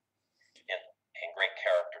casting and great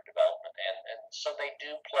character development, and so they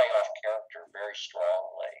do play off character very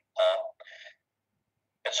strongly.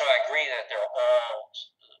 And so I agree that they're all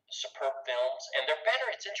superb films, and they're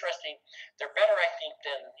better. It's interesting. They're better, I think,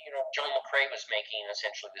 than Joel McCrea was making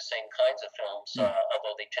essentially the same kinds of films,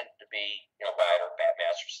 although they tend to be Ryder, Bat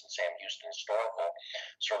Masterson, Sam Houston historical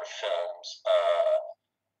sort of films.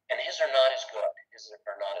 And his are not as good. His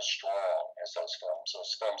are not as strong as those films.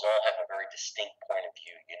 Those films all have a very distinct point of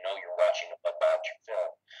view. You know you're watching about your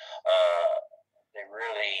film. They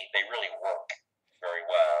really work very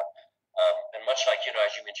well. And much like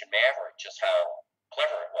as you mentioned Maverick, just how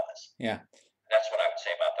clever it was. Yeah. That's what I would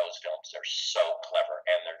say about those films. They're so clever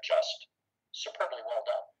and they're just superbly well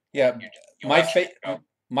done. Yeah. You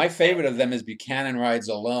My favorite of them is Buchanan Rides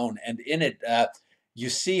Alone, and in it, you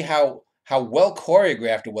see how well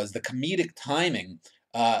choreographed it was, the comedic timing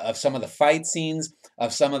of some of the fight scenes,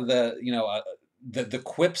 of some of the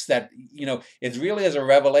quips that it really is a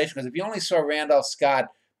revelation. Because if you only saw Randolph Scott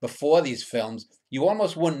before these films, you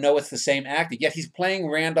almost wouldn't know it's the same actor. Yet he's playing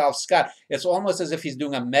Randolph Scott. It's almost as if he's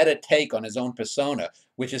doing a meta take on his own persona,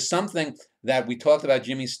 which is something that we talked about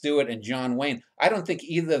Jimmy Stewart and John Wayne. I don't think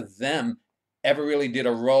either of them ever really did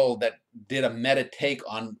a role that did a meta take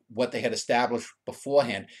on what they had established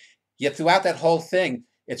beforehand. Yet throughout that whole thing,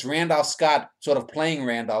 it's Randolph Scott sort of playing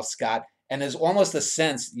Randolph Scott, and there's almost a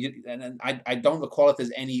sense, and I don't recall if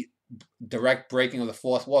there's any direct breaking of the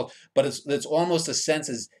fourth wall, but it's almost a sense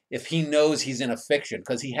as if he knows he's in a fiction,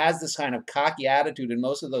 because he has this kind of cocky attitude in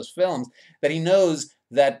most of those films that he knows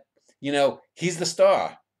that he's the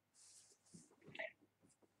star.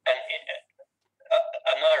 And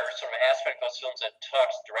another sort of aspect of those films that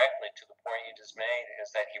talks directly to the point you just made is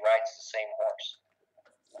that he rides the same horse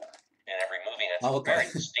in every movie. That's very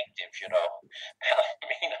distinctive, I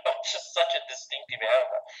mean, it's just such a distinctive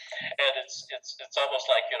animal, and it's almost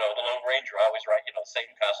like the Lone Ranger always ride same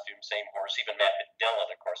costume, same horse. Even Matt Dillon,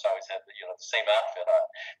 of course, always had the same outfit on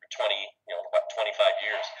for 25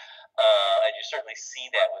 years. And you certainly see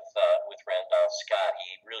that with Randolph Scott.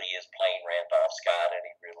 He really is playing Randolph Scott, and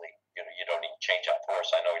he really you don't even change out the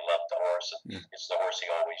horse. I know he loved the horse, and it's the horse he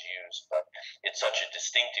always used, but it's such a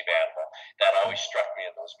distinctive animal that always struck me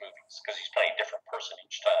in those movies because he's playing a different person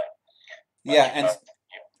each time. But Yeah, and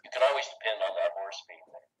you can always depend on that horse being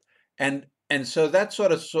there. And so that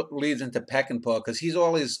sort of leads into Peckinpah because he's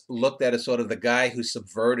always looked at as sort of the guy who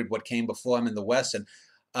subverted what came before him in the West. And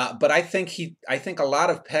but I think a lot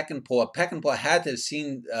of Peckinpah had to have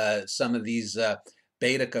seen some of these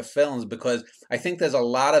Baedeker films because I think there's a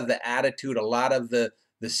lot of the attitude, a lot of the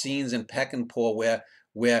scenes in Peckinpah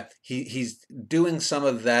where he's doing some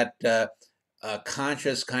of that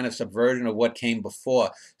conscious kind of subversion of what came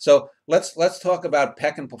before. So let's talk about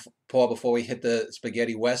Peckinpah before we hit the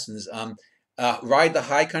spaghetti westerns. Ride the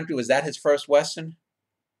High Country, was that his first western?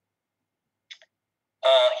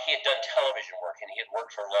 He had done television work, and he had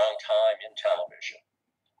worked for a long time in television.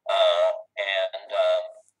 And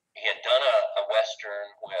he had done a western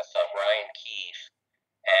with Brian Keith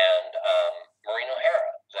and Maureen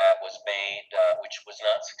O'Hara that was made, which was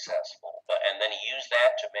not successful. And then he used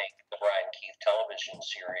that to make the Brian Keith television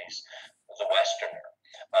series, The Westerner.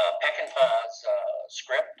 Peckinpah's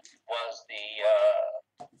script was the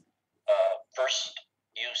first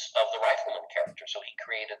use of the Rifleman character. So he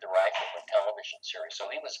created the Rifleman television series.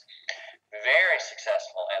 So he was very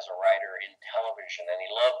successful as a writer in television, and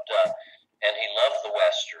he loved the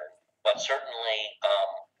Western. But certainly,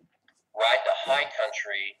 Ride the High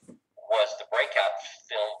Country was the breakout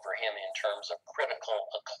film for him in terms of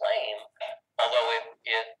critical acclaim. Although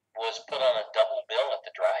it was put on a double bill at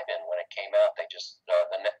the drive-in when it came out, they just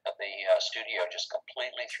the studio just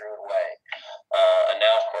completely threw it away. And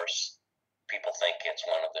now, of course, people think it's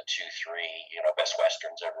one of the two, three, best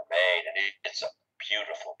westerns ever made, and it's a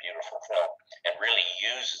beautiful, beautiful film, and really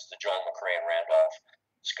uses the Joel McCrea and Randolph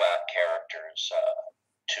Scott characters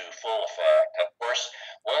to full effect. Of course,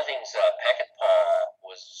 one of the things Peckinpah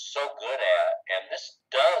was so good at, and this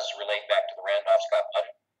does relate back to the Randolph Scott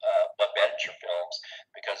Bud Bencher films,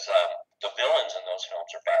 because the villains in those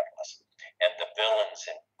films are fabulous, and the villains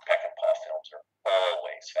in Peckinpah films are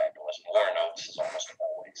always fabulous. Warren Oates is almost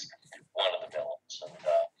always one of the villains, and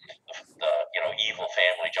the evil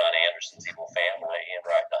family, John Anderson's evil family in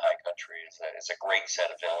Ride the High Country is a great set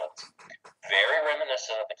of villains, very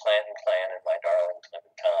reminiscent of the Clanton Clan and My Darling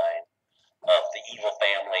Clementine, of the evil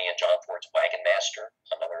family in John Ford's Wagon Master,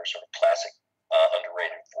 another sort of classic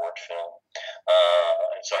underrated Ford film.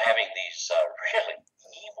 And so having these really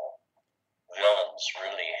evil villains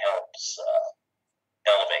really helps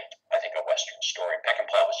elevate, I think, a Western story.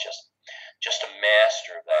 Peckinpah was just a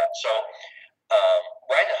master of that. So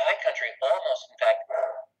Ride the High Country almost, in fact,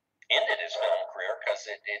 ended his film career because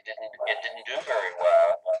it didn't do very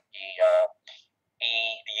well. But he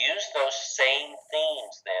used those same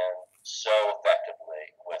themes then so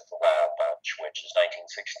effectively with The Wild Bunch, which is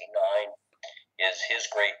 1969, is his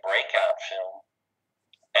great breakout film.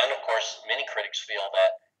 And of course, many critics feel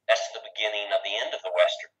that that's the beginning of the end of the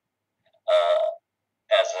Western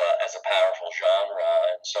as a powerful genre.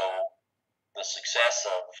 And so the success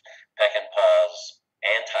of Peckinpah's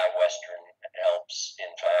anti-Western helps,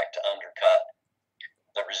 in fact, undercut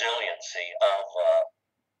the resiliency of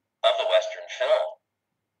the Western film.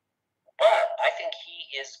 But I think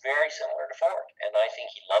he is very similar to Ford, and I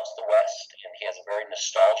think he loves the West, and he has a very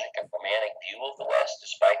nostalgic and romantic view of the West,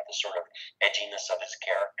 despite the sort of edginess of his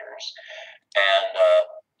characters. And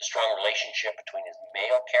the strong relationship between his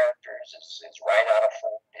male characters is right out of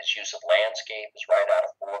Ford. His use of landscape is right out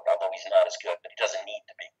of Ford, although he's not as good, but he doesn't need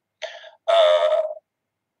to be.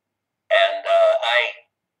 And I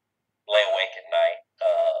lay awake at night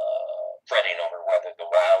fretting over whether The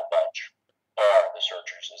Wild Bunch or The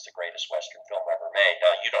Searchers is the greatest Western film ever made.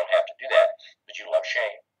 Now, you don't have to do that, but you love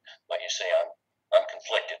Shane. But you say I'm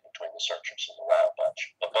conflicted between The Searchers and The Wild Bunch.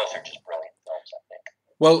 But both are just brilliant films, I think.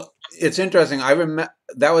 Well, it's interesting. I remember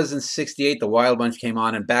that was in '68. The Wild Bunch came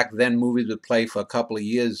on, and back then movies would play for a couple of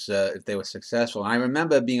years if they were successful. And I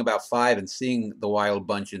remember being about 5 and seeing The Wild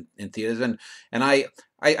Bunch in theaters, and I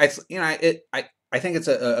think it's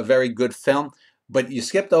a very good film. But you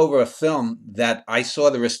skipped over a film that I saw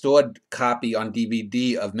the restored copy on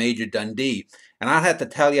DVD of Major Dundee, and I have to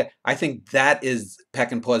tell you, I think that is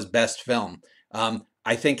Peckinpah's best film.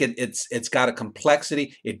 I think it's got a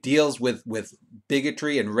complexity. It deals with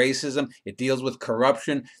bigotry and racism. It deals with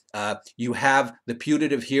corruption. You have The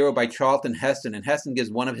Putative Hero by Charlton Heston, and Heston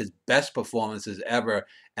gives one of his best performances ever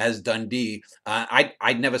as Dundee.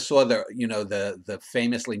 I never saw the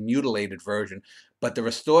famously mutilated version, but the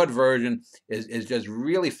restored version is just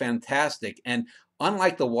really fantastic. And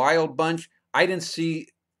unlike The Wild Bunch, I didn't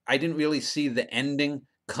really see the ending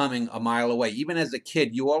coming a mile away. Even as a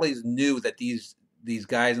kid, you always knew that these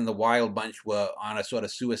guys in The Wild Bunch were on a sort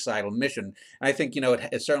of suicidal mission. And I think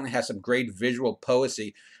it certainly has some great visual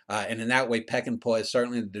poesy, and in that way, Peckinpah is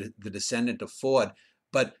certainly the descendant of Ford.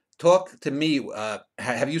 But talk to me.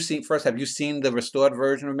 Have you seen the restored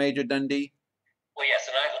version of Major Dundee? Well, yes,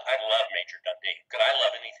 and I love Major Dundee because I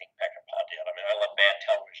love anything Peckinpah did. I mean, I love bad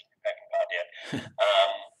television that Peckinpah did.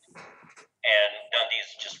 Um, and Dundee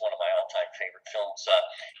is just one of my all-time favorite films.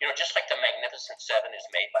 Just like The Magnificent Seven is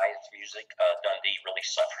made by its music, Dundee really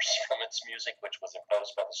suffers from its music, which was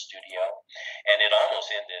imposed by the studio, and it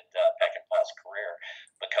almost ended Peckinpah's career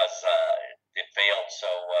because it failed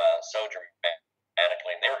so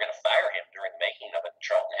dramatically, and they were going to fire him during the making of it. And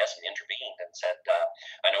Charlton Heston intervened and said,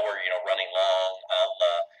 "I know we're running long.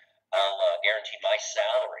 I'll guarantee my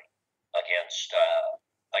salary against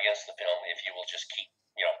the film if you will just keep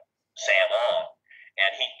Sam on."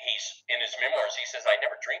 And he's in his memoirs. He says, "I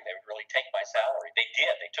never dreamed they would really take my salary. They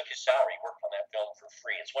did. They took his salary. He worked on that film for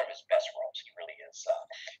free. It's one of his best roles. He really is.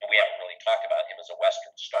 And we haven't really talked about him as a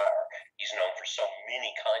Western star. He's known for so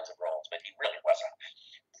many kinds of roles, but he really was a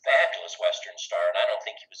fabulous Western star. And I don't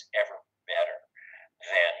think he was ever better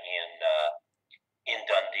than in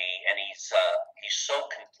Dundee. And he's so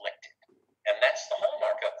conflicted, and that's the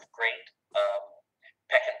hallmark of great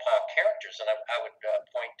Peckinpah characters. And I would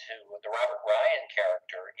point to the Robert Ryan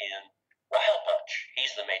character in Wild Bunch.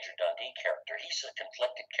 He's the Major Dundee character. He's a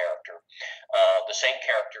conflicted character. The same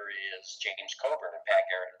character is James Coburn and Pat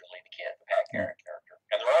Garrett and Billy the Kid, the Pat Garrett character.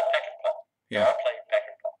 And they're all Peckinpah. Yeah. They're all playing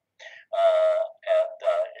Peckinpah. And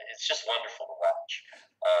it's just wonderful to watch.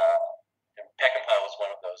 Peckinpah was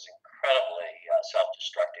one of those incredibly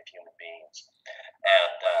self-destructive human beings.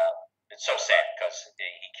 And it's so sad because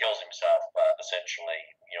he kills himself essentially,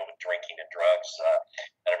 with drinking and drugs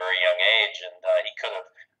at a very young age. And he could have.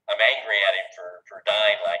 I'm angry at him for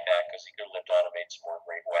dying like that because he could have lived on and made some more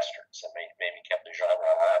great westerns and maybe kept the genre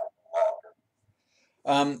alive longer.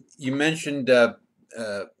 You mentioned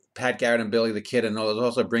Pat Garrett and Billy the Kid, and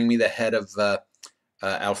also Bring Me the Head of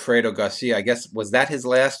Alfredo Garcia. I guess was that his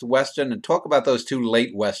last western? And talk about those two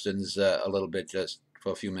late westerns a little bit, just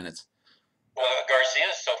for a few minutes. Well, Garcia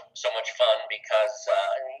is so much fun because,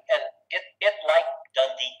 and it like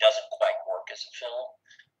Dundee doesn't quite work as a film,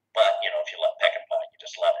 but if you love Peckinpah, you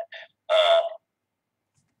just love it.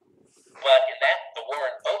 But in that, the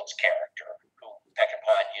Warren Oates character, who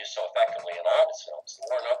Peckinpah had used so effectively in all his films, the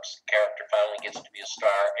Warren Oates character finally gets to be a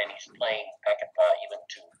star, and he's playing Peckinpah even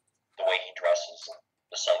to the way he dresses and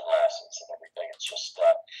the sunglasses and everything. It's just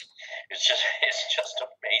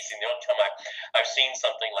amazing. The only time I've seen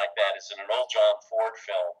something like that is in an old John Ford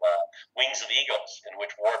film, Wings of Eagles, in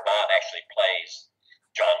which Ward Bond actually plays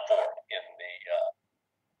John Ford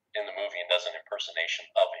in the movie and does an impersonation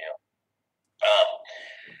of him.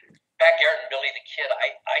 Pat Garrett and Billy the Kid,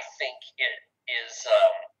 I think it is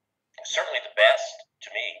certainly the best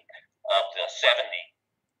to me of the 70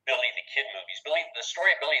 Billy the Kid movies. The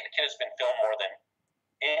story of Billy the Kid has been filmed more than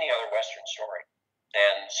any other Western story,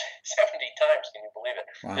 and 70 times. Can you believe it?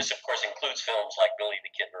 Wow. This, of course, includes films like Billy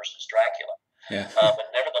the Kid versus Dracula. Yeah. But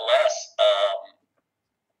nevertheless,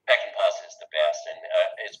 Peckinpah's is the best, and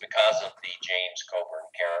it's because of the James Coburn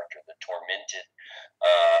character, the tormented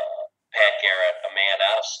Pat Garrett, a man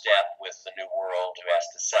out of step with the New World who has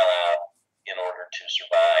to sell out in order to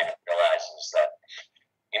survive, and realizes that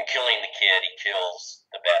in killing the kid, he kills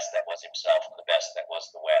the best that was himself and the best that was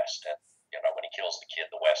the West. And when he kills the kid,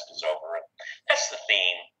 the West is over. And that's the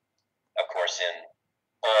theme, of course, in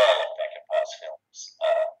all of Peckinpah's films.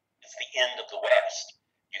 It's the end of the West.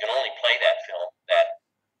 You can only play that film, that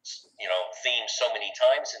theme, so many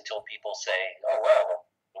times until people say, "Oh well,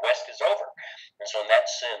 the West is over." And so, in that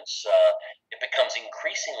sense, it becomes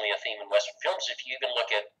increasingly a theme in Western films. If you even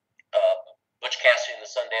look at Butch Cassidy and the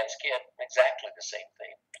Sundance Kid, exactly the same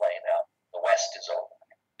thing playing out. The West is over.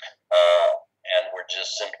 And we're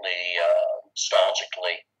just simply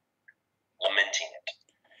nostalgically lamenting it.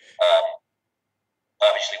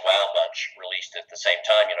 Obviously, Wild Bunch, released at the same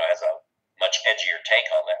time, has a much edgier take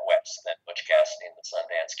on that West than Butch Cassidy and the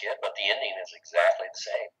Sundance Kid, but the ending is exactly the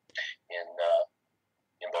same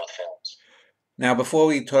in both films. Now, before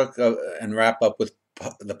we talk and wrap up with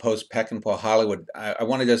the post-Peckinpah Hollywood, I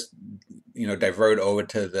want to just divert over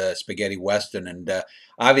to the spaghetti western, and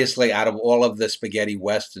obviously out of all of the spaghetti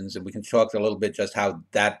westerns, and we can talk a little bit just how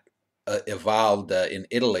that evolved in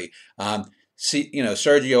Italy.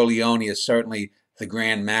 Sergio Leone is certainly the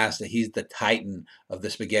grand master. He's the titan of the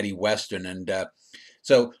spaghetti western, and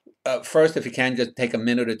so first, if you can just take a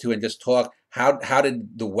minute or two and just talk, how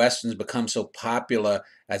did the westerns become so popular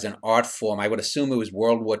as an art form? I would assume it was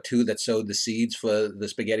World War II that sowed the seeds for the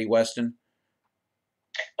spaghetti western.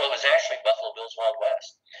 Well, it was actually Buffalo Bill's Wild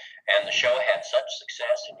West, and the show had such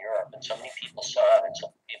success in Europe, and so many people saw it, and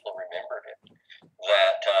so many people remembered it,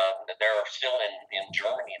 that there are still in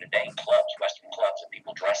Germany today clubs, Western clubs, that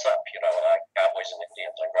people dress up, like cowboys and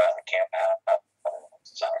Indians, and go out and camp out.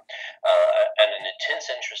 And in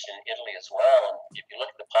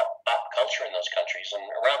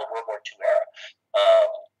around the World War II era.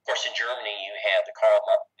 Of course, in Germany, you had the Karl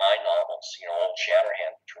May novels, Old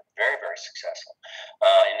Shatterhand, which were very, very successful.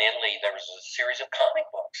 In Italy, there was a series of comic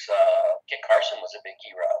books. Kit Carson was a big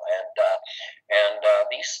hero, and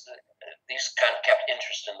these kind of kept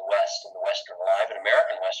interest in the West and the Western alive. And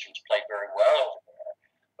American westerns played very well over there.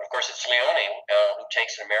 But of course, it's Leone who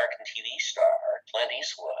takes an American TV star, Clint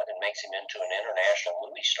Eastwood, and makes him into an international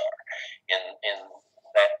movie star in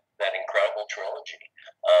that incredible trilogy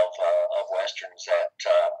of westerns that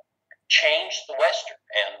changed the Western.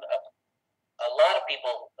 And a lot of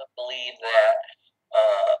people believe that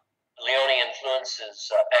Leone influences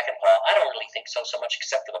Peckinpah. I don't really think so much,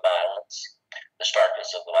 except for the violence, the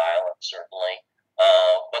starkness of the violence, certainly.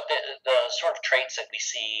 But the sort of traits that we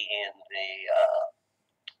see in the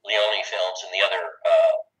Leone films and the other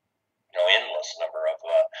endless number of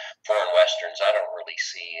foreign westerns, I don't really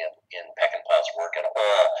see in Peckinpah's work at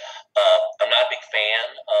all. I'm not a big fan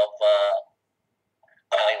of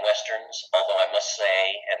Italian westerns, although I must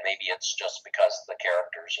say, and maybe it's just because the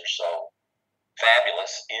characters are so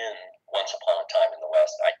fabulous in Once Upon a Time in the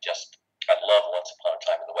West. I love Once Upon a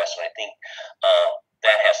Time in the West, and I think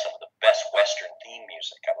that has some of the best Western theme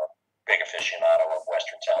music. I'm a big aficionado of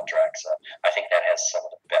Western soundtracks. I think that has some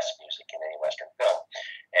of the best music in any Western film.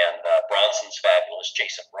 And Bronson's fabulous.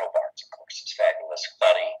 Jason Robards, of course, is fabulous.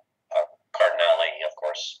 Buddy Cardinale, of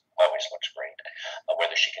course, always looks great,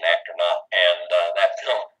 whether she can act or not. And that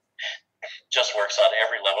film just works on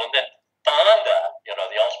every level. And then Fonda, the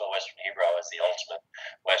ultimate Western hero, as the ultimate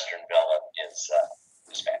Western villain, is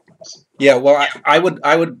fabulous. Yeah, well, I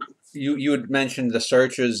would. You had mentioned The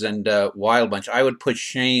Searchers and Wild Bunch. I would put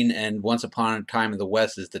Shane and Once Upon a Time in the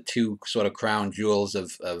West as the two sort of crown jewels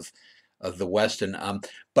of the Western.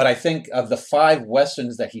 But I think of the 5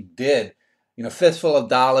 Westerns that he did, Fistful of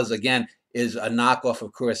Dollars, again, is a knockoff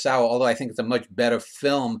of Kurosawa, although I think it's a much better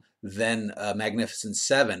film than Magnificent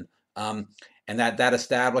Seven. And that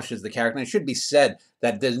establishes the character. And it should be said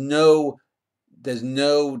that there's no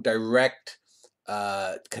direct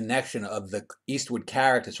connection of the Eastwood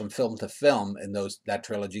characters from film to film in that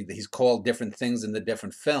trilogy. He's called different things in the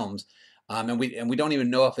different films, and we don't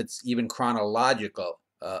even know if it's even chronological.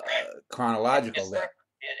 There.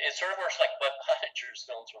 It sort of works like Bud Pottinger's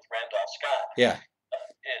films with Randolph Scott. Yeah.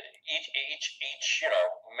 Each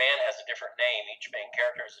man has a different name. Each main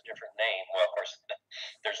character has a different name. Well, of course,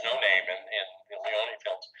 there's no name in the Leone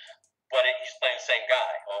films, but he's playing the same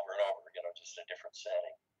guy over and over. Just a different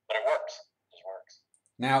setting. But it works. Works.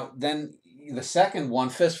 Now, then the second one,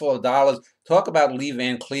 Fistful of Dollars. Talk about Lee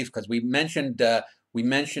Van Cleef, because we mentioned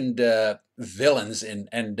villains,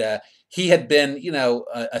 and he had been,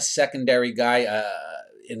 a secondary guy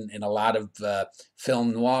in a lot of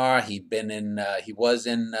film noir. He'd been in.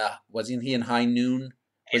 Wasn't he in High Noon?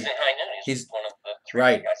 He's in High Noon. He's one of the 3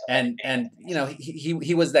 right, guys. And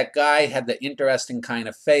he was that guy, had the interesting kind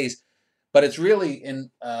of face, but it's really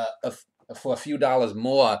in for a few dollars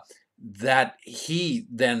more that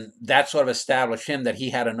that sort of established him, that he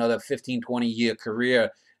had another 15-20 year career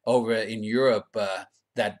over in Europe,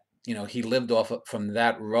 that he lived off from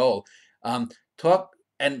that role. If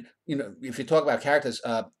you talk about characters,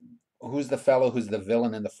 who's the fellow who's the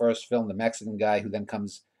villain in the first film, the Mexican guy who then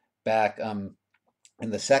comes back in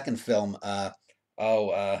the second film?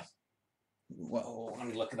 Well, let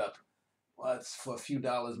me look it up. What's for a few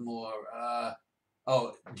dollars more?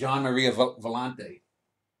 John Maria Volante.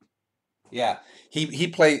 Yeah, he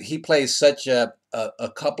plays such a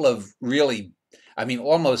couple of really,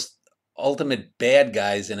 almost ultimate bad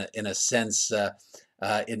guys in a sense,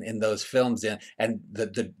 in those films, and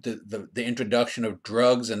the introduction of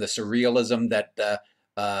drugs and the surrealism that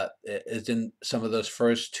is in some of those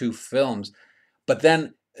first 2 films. But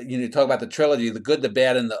then you talk about the trilogy, The Good, the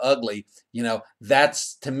Bad, and the Ugly.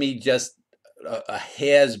 That's to me just a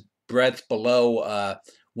hair's breadth below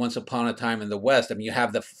Once Upon a Time in the West. You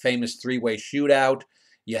have the famous 3-way shootout.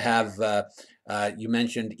 You have you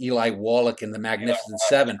mentioned Eli Wallach in The Magnificent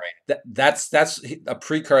Seven. That's a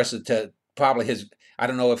precursor to probably his. I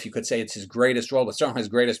don't know if you could say it's his greatest role, but certainly his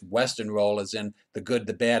greatest Western role is in The Good,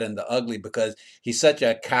 the Bad, and the Ugly, because he's such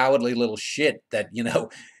a cowardly little shit that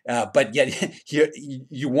but yet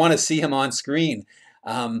you want to see him on screen.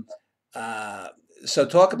 So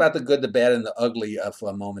talk about The Good, the Bad, and the Ugly for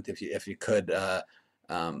a moment, if you could.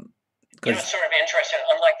 It's sort of interesting.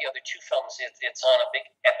 Unlike the other 2 films, it's on a big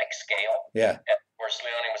epic scale. Yeah. Whereas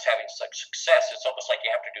Leone was having such success, it's almost like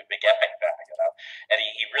you have to do big epic now, And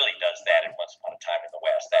he really does that in Once Upon a Time in the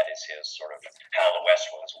West. That is his sort of how the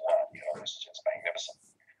West was won. This is just magnificent,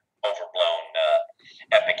 overblown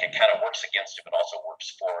epic. It kind of works against it, but also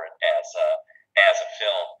works for it as a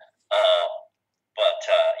film. But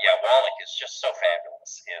is just so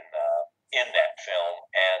fabulous in that film,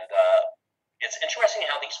 and it's interesting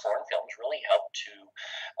how these foreign films really help to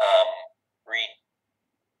um,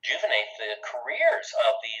 rejuvenate the careers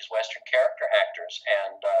of these Western character actors,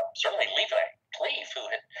 and certainly Levi Cleave, who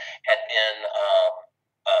had been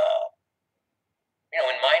uh,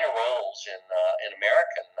 in minor roles in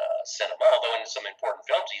American cinema, although in some important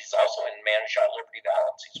films. He's also in Man Who Shot Liberty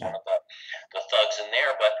Valance. He's one of the thugs in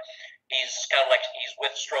there, but he's kind of like he's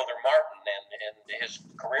with Strother Martin, and his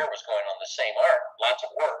career was going on the same arc, lots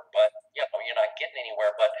of work, but you're not getting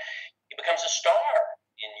anywhere. But he becomes a star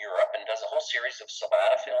in Europe and does a whole series of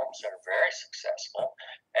Sabata films that are very successful,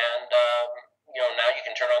 and now you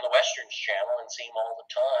can turn on the Westerns channel and see him all the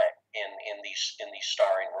time in these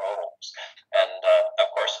starring roles. And of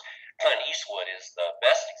course, Clint Eastwood is the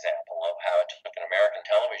best example of how it took an American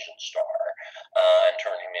television star and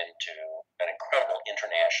turned him into an incredible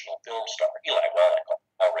international film star. Eli Wallach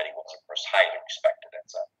already was, of course, highly respected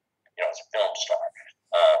as a film star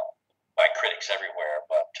by critics everywhere.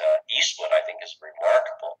 But Eastwood, I think, is a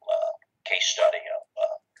remarkable case study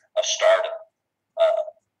of stardom.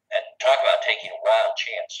 And talk about taking a wild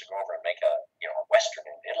chance to go over and make a Western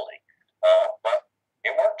in Italy. But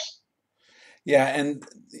it works. Yeah, and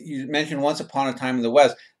you mentioned Once Upon a Time in the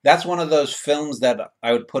West. That's one of those films that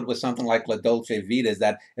I would put with something like La Dolce Vita, is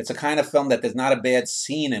that it's a kind of film that there's not a bad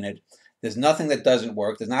scene in it. There's nothing that doesn't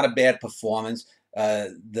work. There's not a bad performance.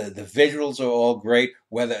 The visuals are all great.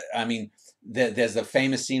 There's the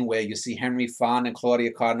famous scene where you see Henry Fonda and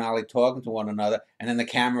Claudia Cardinale talking to one another, and then the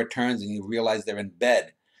camera turns and you realize they're in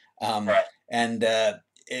bed. Right. And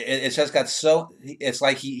it's just got so, it's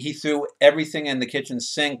like he threw everything in the kitchen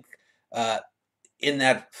sink in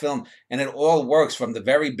that film, and it all works from the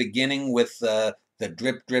very beginning with the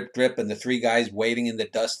drip, drip, drip, and the three guys waiting in the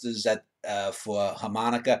dusters for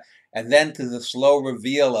harmonica, and then to the slow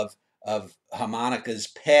reveal of harmonica's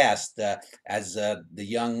past as the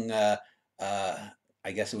young,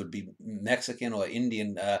 I guess it would be Mexican or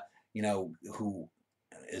Indian, who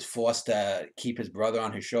is forced to keep his brother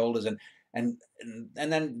on his shoulders, and and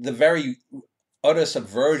then the very utter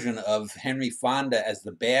subversion of Henry Fonda as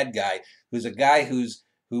the bad guy, who's a guy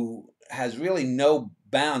who has really no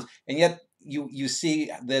bounds, and yet you see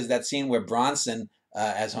there's that scene where Bronson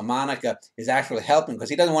as harmonica is actually helping because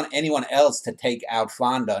he doesn't want anyone else to take out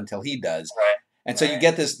Fonda until he does, Right. and so you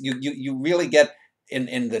get this, you really get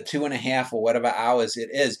in the 2.5 or whatever hours it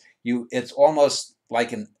is, it's almost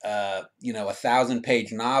like an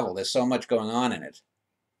 1,000-page novel. There's so much going on in it.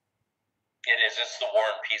 It is. It's the War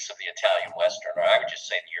and Peace of the Italian Western, or I would just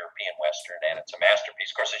say the European Western, and it's a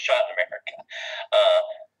masterpiece. Of course, it's shot in America,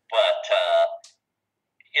 but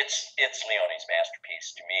it's Leone's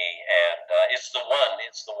masterpiece to me, and it's the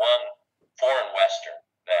one foreign Western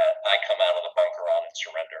that I come out of the bunker on and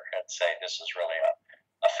surrender and say this is really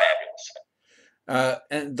a fabulous film.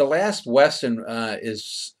 And the last Western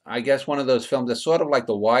is, I guess, one of those films that's sort of like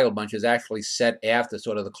The Wild Bunch, is actually set after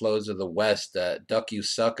sort of the close of the West, Duck You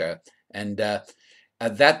Sucker. And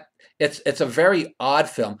that it's a very odd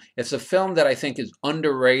film. It's a film that I think is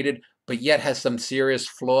underrated, but yet has some serious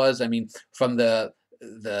flaws. I mean, from the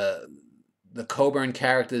Coburn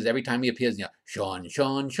characters, every time he appears, Sean,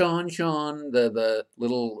 Sean, Sean, Sean, the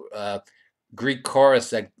little Greek chorus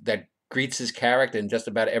that greets his character in just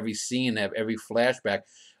about every scene, every flashback.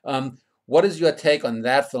 What is your take on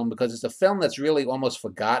that film? Because it's a film that's really almost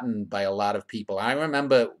forgotten by a lot of people. I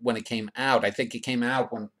remember when it came out. I think it came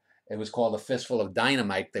out when it was called A Fistful of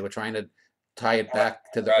Dynamite. They were trying to tie it back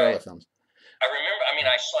to the earlier films. I remember. I mean,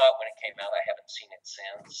 I saw it when it came out. I haven't seen it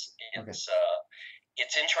since.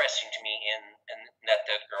 It's interesting to me in that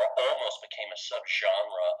the girl almost became a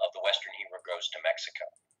subgenre of the Western hero goes to Mexico.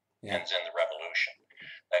 Ends in the Revolution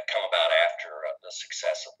that come about after the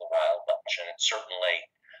success of The Wild Bunch, and it's certainly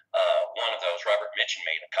one of those. Robert Mitchum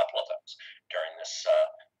made a couple of those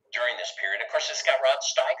during this period. Of course, it's got Rod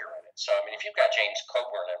Steiger in it. So I mean, if you've got James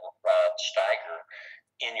Coburn and Rod Steiger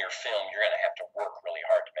in your film, you're going to have to work really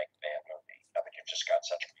hard to make a bad movie. I mean, you've just got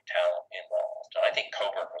such great talent involved, and I think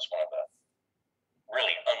Coburn was one of the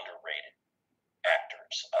really underrated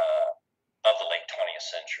actors of the late 20th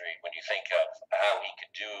century, when you think of how he could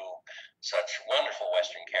do such wonderful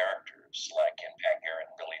Western characters like in Pat Garrett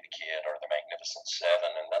and Billy the Kid or The Magnificent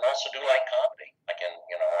Seven, and then also do light comedy, like in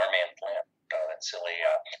Our Man Flint, that silly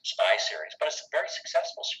spy series. But it's a very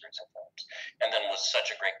successful series of films, and then was such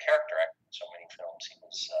a great character actor in so many films.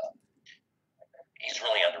 He's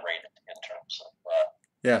really underrated in terms of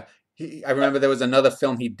yeah. I remember there was another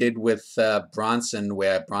film he did with Bronson,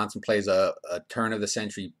 where Bronson plays a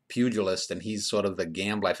turn-of-the-century pugilist, and he's sort of the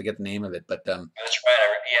gambler. I forget the name of it, but that's right.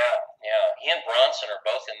 Yeah. He and Bronson are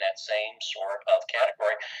both in that same sort of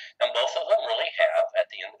category. And both of them really have, at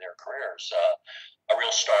the end of their careers, a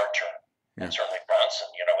real star turn. And Yeah. certainly Bronson,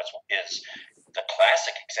 is the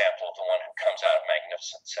classic example of the one who comes out of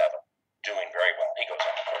Magnificent Seven doing very well. He goes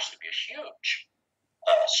on, of course, to be a huge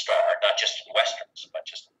star, not just in westerns, but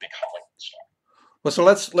just a big Hollywood star. Well, so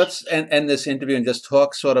let's end this interview and just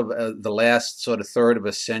talk sort of the last sort of third of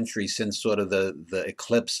a century since sort of the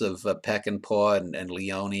eclipse of Peckinpah and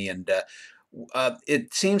Leone, and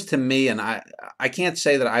it seems to me, and I can't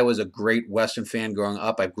say that I was a great Western fan growing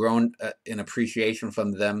up. I've grown in appreciation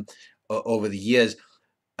from them over the years.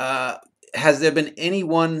 Uh, has there been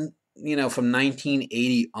anyone, from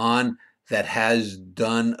 1980 on that has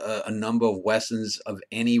done a number of westerns of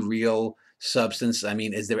any real substance? I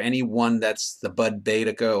mean, is there anyone that's the Bud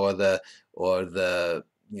Baedeker or the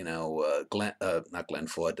Glenn, not Glenn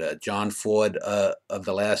Ford, John Ford of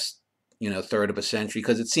the last third of a century?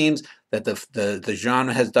 Because it seems that the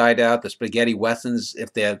genre has died out. The spaghetti westerns,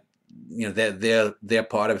 if they're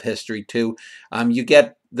part of history too. You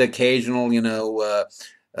get the occasional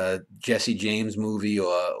Jesse James movie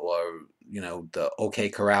or the OK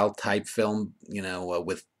Corral type film,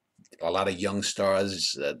 with a lot of young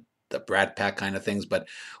stars, the Brat Pack kind of things. But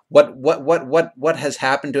what has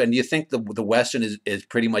happened to it? And do you think the Western is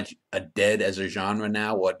pretty much a dead as a genre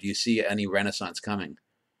now, or do you see any renaissance coming?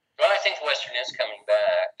 Well, I think Western is coming back.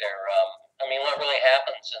 What really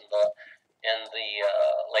happens in the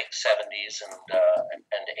late '70s and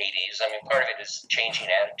 '80s? Part of it is changing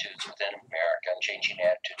attitudes within America and changing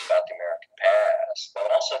attitudes about the American past, but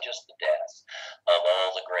also just the death of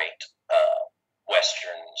all the great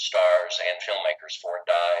Western stars and filmmakers. Ford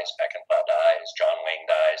dies, Peckinpah dies, John Wayne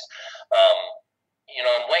dies.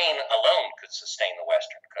 And Wayne alone could sustain the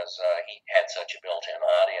Western because he had such a built-in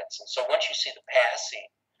audience. And so once you see the passing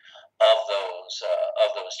of those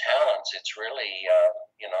talents, it's really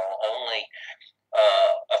only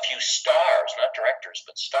a few stars, not directors,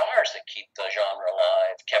 but stars that keep the genre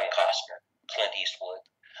alive. Kevin Costner, Clint Eastwood,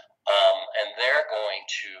 and they're going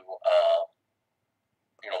to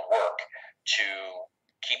work to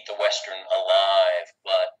keep the Western alive.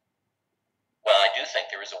 But while I do think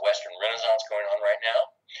there is a Western renaissance going on right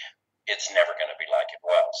now, it's never going to be like it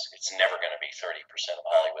was. It's never going to be 30% of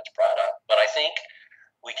Hollywood's product. But I think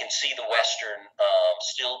we can see the Western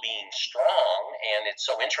still being strong, and it's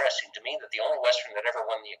so interesting to me that the only Western that ever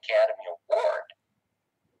won the Academy Award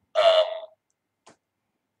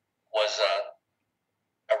was a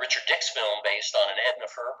Richard Dix film based on an Edna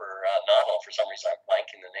Ferber novel. For some reason, I'm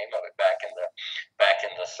blanking the name of it. Back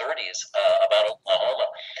in the '30s, about Oklahoma,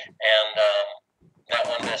 and that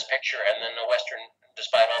won Best Picture. And then the Western,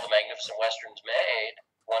 despite all the magnificent Westerns made,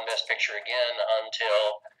 won Best Picture again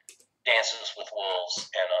until Dances with Wolves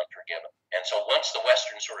and Unforgiven. And so once the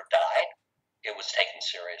Western sort of died, it was taken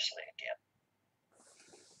seriously again.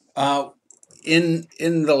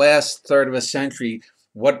 In the last third of a century,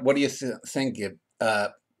 what do you think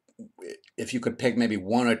if you could pick maybe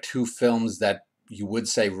one or two films that you would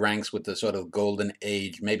say ranks with the sort of golden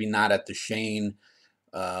age, maybe not at the Shane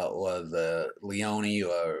or the Leone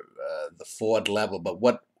or the Ford level, but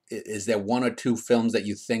what is there one or two films that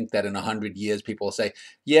you think that in 100 years people will say,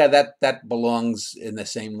 yeah, that belongs in the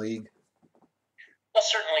same league? Well,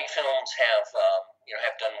 certainly films have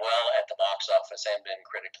done well at the box office and been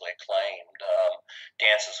critically acclaimed.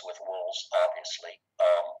 Dances with Wolves, obviously.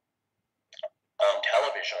 On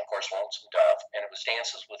television, of course, Lonesome Dove, and it was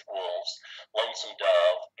Dances with Wolves, Lonesome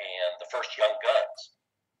Dove, and the first Young Guns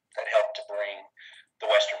that helped to bring the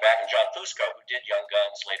Western back. And John Fusco, who did Young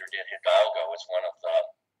Guns, later did Hidalgo, is one of the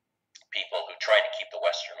people who tried to keep the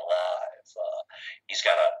Western alive. He's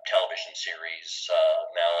got a television series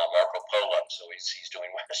now on Marco Polo, so he's doing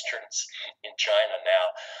Westerns in China now.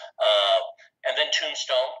 And then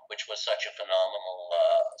Tombstone, which was such a phenomenal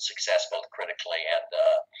success both critically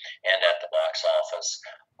and at the box office.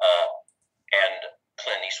 And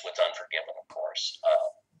Clint Eastwood's Unforgiven, of course.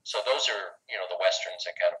 So those are, the Westerns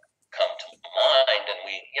that kind of come to mind. And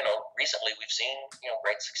recently we've seen,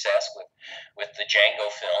 great success with the Django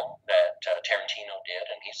film that Tarantino did.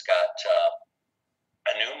 And he's got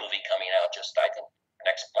a new movie coming out just, I think,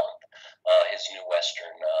 next month, his new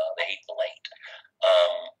Western, The Hateful Eight,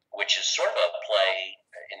 which is sort of a play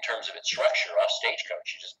in terms of its structure off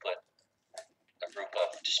Stagecoach. You just put a group of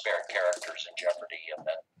disparate characters in jeopardy, and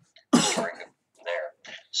then the story goes from there.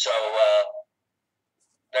 So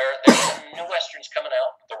there's some new Westerns coming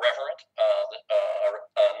out. The Reverend,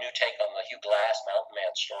 a new take on the Hugh Glass Mountain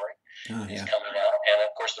Man story, is coming out. And, of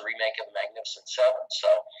course, the remake of The Magnificent Seven. So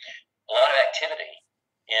a lot of activity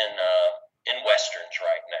in Westerns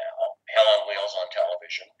right now. Hell on Wheels on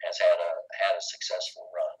television has had a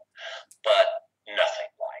successful run. but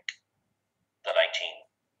nothing like the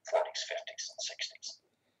 1940s, 50s, and 60s.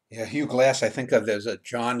 Yeah, Hugh Glass. I think of there's a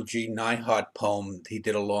John G. Neihart poem. He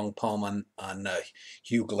did a long poem on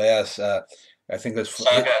Hugh Glass. I think it's The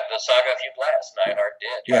Saga of Hugh Glass, Neihart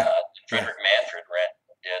did. yeah, yeah, Frederick Manfred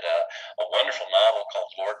did a wonderful novel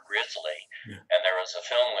called Lord Grizzly, yeah, and there was a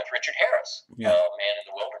film with Richard Harris, yeah, Man in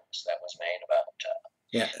the Wilderness, that was made about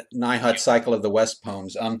yeah. Neihart Hugh. Cycle of the West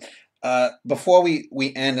poems. Before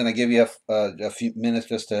we end, and I give you a few minutes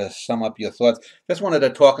just to sum up your thoughts, just wanted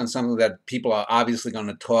to talk on something that people are obviously going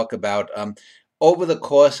to talk about. Over the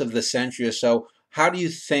course of the century or so, how do you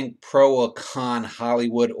think pro or con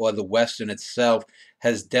Hollywood or the Western itself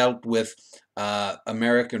has dealt with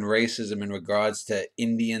American racism in regards to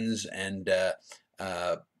Indians and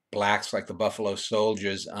uh, blacks like the Buffalo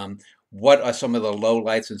Soldiers? What are some of the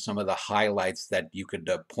lowlights and some of the highlights that you could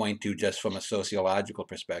point to just from a sociological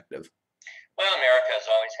perspective? Well, America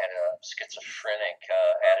has always had a schizophrenic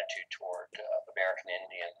attitude toward American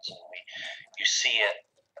Indians, and you see it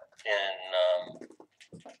in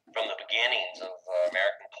from the beginnings of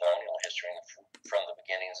American colonial history and from the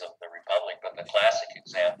beginnings of the Republic. But the classic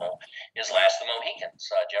example is Last of the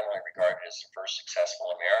Mohicans, generally regarded as the first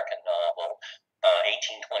successful American novel,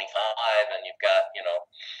 1825, and you've got,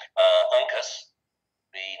 Uncas,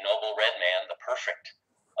 the noble red man, the perfect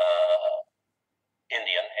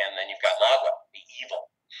Indian, and then you've got Magua, the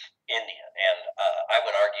evil Indian. And I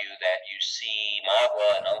would argue that you see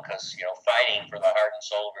Magua and Uncas, fighting for the heart and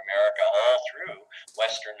soul of America all through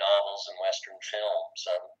Western novels and Western films.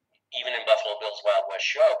 Even in Buffalo Bill's Wild West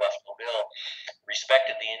show, Buffalo Bill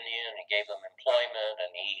respected the Indian, he gave them employment,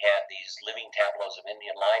 and he had these living tableaus of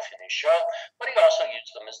Indian life in his show, but he also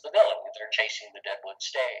used them as the villain when they're chasing the Deadwood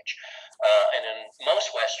stage. And in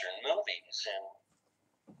most Western movies, in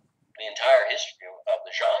the entire history of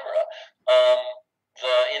the genre,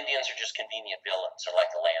 the Indians are just convenient villains. They're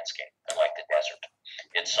like the landscape. They're like the desert.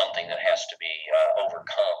 It's something that has to be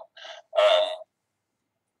overcome. Um,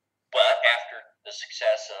 but after the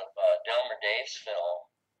success of Delmer Dave's film,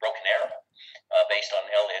 Broken Arrow, based on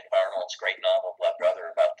Elliot Arnold's great novel, Blood Brother,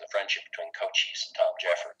 about the friendship between Cochise and Tom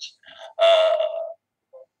Jeffords,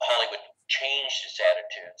 Hollywood changed its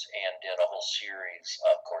attitudes and did a whole series,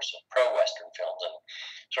 of course, of pro-Western films, and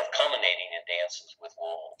sort of culminating in Dances with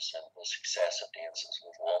Wolves and the success of Dances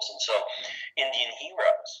with Wolves. And so Indian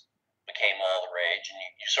heroes became all the rage, and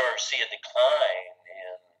you sort of see a decline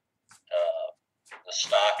in the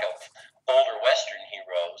stock of older Western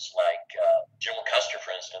heroes like General Custer,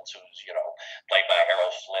 for instance, who's played by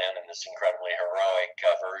Harold Flynn in this incredibly heroic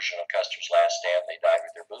version of Custer's Last Stand. They died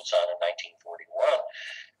with their boots on in 1941,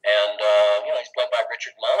 and he's played by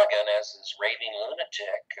Richard Mulligan as this raving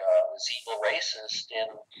lunatic, this evil racist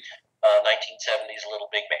in 1970's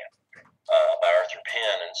Little Big Man by Arthur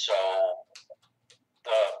Penn, and so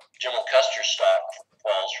the General Custer stock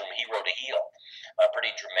falls from hero to heel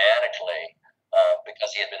pretty dramatically.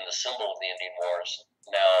 Because he had been the symbol of the Indian Wars.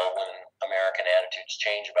 Now, when American attitudes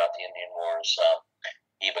change about the Indian Wars,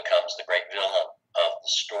 he becomes the great villain of the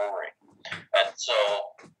story. And so,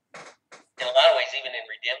 in a lot of ways, even in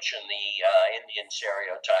Redemption, the Indian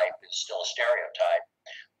stereotype is still a stereotype.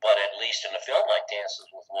 But at least in a film like Dances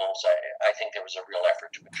with Wolves, I think there was a real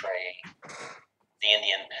effort to portray the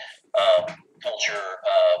Indian culture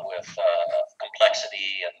with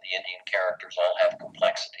complexity, and the Indian characters all have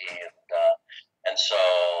complexity, and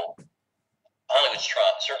so Hollywood's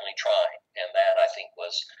certainly trying, and that I think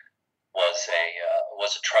was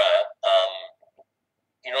a triumph.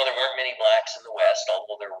 There weren't many blacks in the West,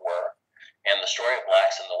 although there were, and the story of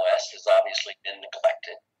blacks in the West has obviously been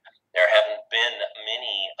neglected. There haven't been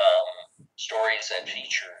many stories that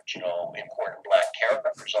featured, important black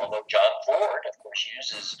characters, although John Ford, of course,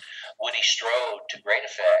 uses Woody Strode to great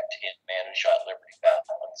effect in Man Who Shot Liberty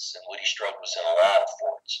Valance, and Woody Strode was in a lot of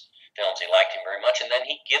Ford's films. He liked him very much, and then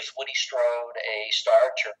he gives Woody Strode a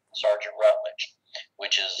star turn, Sergeant Rutledge,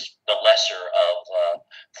 which is the lesser of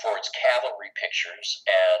Ford's cavalry pictures,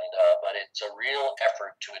 but it's a real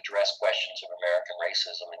effort to address questions of American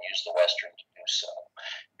racism and use the Western to do so.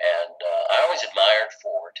 And I always admired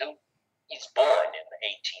Ford, too. He's born in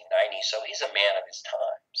 1890, so he's a man of his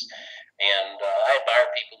times. And I admire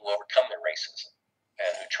people who overcome their racism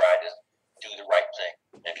and who try to do the right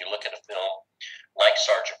thing. And if you look at a film like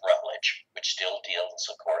Sergeant Rutledge, which still deals,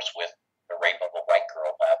 of course, with the rape of a white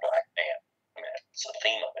girl by a black man, it's the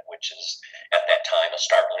theme of it, which is, at that time, a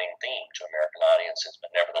startling theme to American audiences,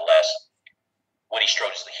 but nevertheless, Woody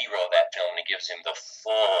Strode is the hero of that film, and he gives him the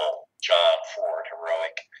full John Ford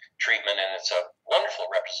heroic treatment, and it's a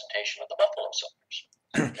wonderful representation of the Buffalo Soldiers.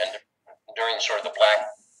 And during sort of the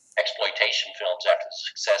Black exploitation films after the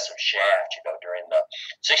success of Shaft. During the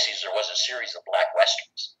 '60s, there was a series of black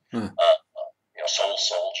westerns, Huh. Soul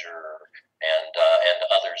Soldier and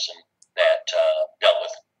others, that dealt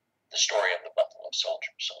with the story of the Buffalo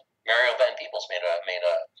Soldier. So Mario Van Peebles made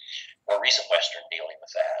a more recent western dealing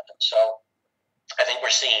with that, and so I think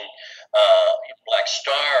we're seeing black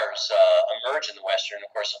stars emerge in the western.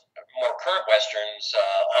 Of course, more current westerns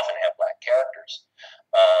often have black characters,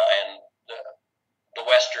 and the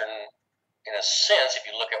western, in a sense, if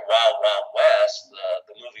you look at Wild Wild West,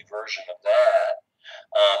 the movie version of that,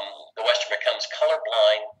 the western becomes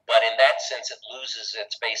colorblind, but in that sense, it loses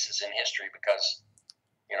its basis in history because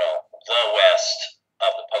the West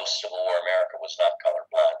of the post-Civil War America was not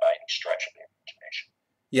colorblind by any stretch of the imagination.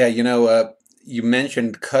 Yeah, you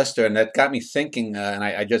mentioned Custer, and that got me thinking, and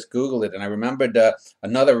I just Googled it, and I remembered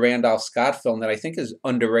another Randolph Scott film that I think is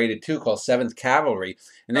underrated too, called Seventh Cavalry.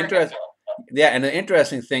 And Very good interest, film. yeah, and the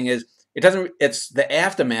interesting thing is, it's the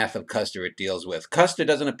aftermath of Custer it deals with. Custer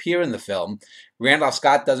doesn't appear in the film. Randolph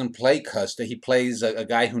Scott doesn't play Custer. He plays a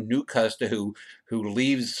guy who knew Custer, who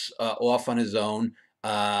leaves off on his own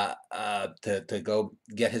to go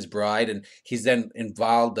get his bride, and he's then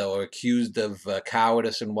involved or accused of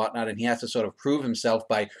cowardice and whatnot, and he has to sort of prove himself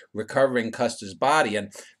by recovering Custer's body.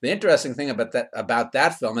 And the interesting thing about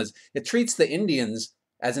that film is it treats the Indians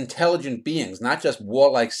as intelligent beings, not just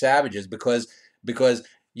warlike savages, because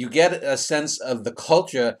you get a sense of the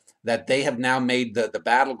culture that they have now made the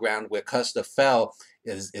battleground where Custer fell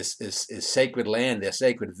is sacred land, their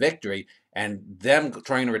sacred victory, and them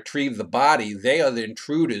trying to retrieve the body, they are the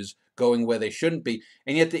intruders going where they shouldn't be.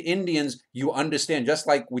 And yet the Indians, you understand, just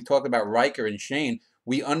like we talked about Riker and Shane,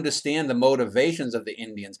 we understand the motivations of the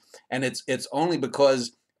Indians, and it's only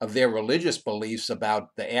because of their religious beliefs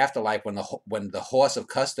about the afterlife when the horse of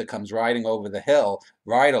Custer comes riding over the hill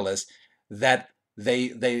riderless that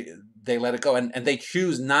they let it go, and they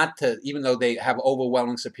choose not to, even though they have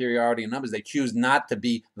overwhelming superiority in numbers, they choose not to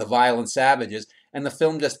be the violent savages, and the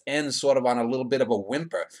film just ends sort of on a little bit of a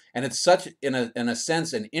whimper. And it's such, in a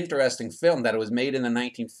sense, an interesting film that it was made in the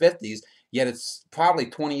 1950s, yet it's probably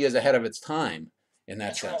 20 years ahead of its time in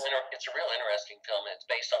that sense. It's a real interesting film, and it's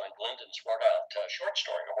based on a Glendon Swartout short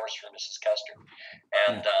story, A Horse for Mrs. Custer,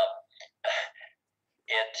 and Yeah.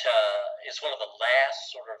 it is one of the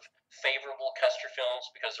last sort of favorable Custer films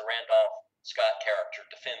because the Randolph Scott character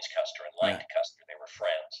defends Custer and Yeah. liked Custer. They were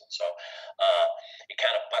friends, and so it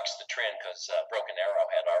kind of bucks the trend because Broken Arrow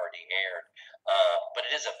had already aired. But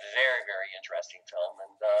it is a very, very interesting film,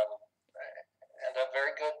 and a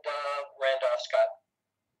very good Randolph Scott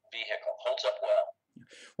vehicle. Holds up well.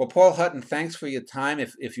 Well, Paul Hutton, thanks for your time.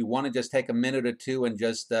 If you want to just take a minute or two and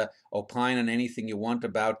just opine on anything you want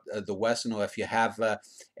about the Western, or if you have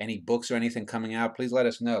any books or anything coming out, please let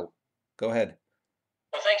us know. Go ahead.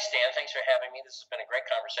 Well, thanks, Dan. Thanks for having me. This has been a great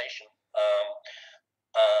conversation. Um,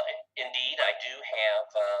 uh, Indeed, I do have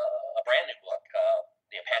a brand new book,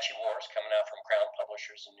 The Apache Wars, coming out from Crown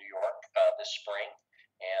Publishers in New York this spring,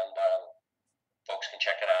 and folks can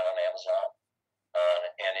check it out on Amazon.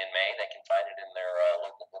 And in May, they can find it in their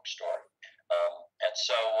local bookstore. And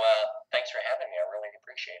so, thanks for having me. I really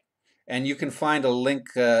appreciate it. And you can find a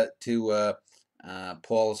link to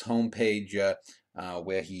Paul's homepage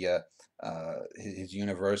where his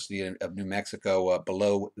University of New Mexico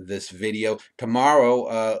below this video.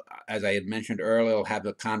 Tomorrow, as I had mentioned earlier, I'll have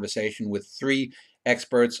a conversation with three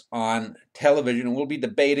experts on television, and we'll be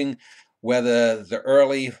debating whether the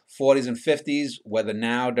early 40s and 50s, whether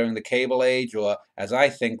now during the cable age, or as I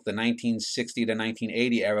think the 1960 to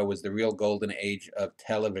 1980 era was the real golden age of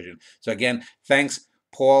television. So again, thanks,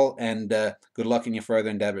 Paul, and good luck in your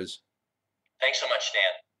further endeavors. Thanks so much,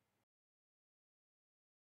 Dan.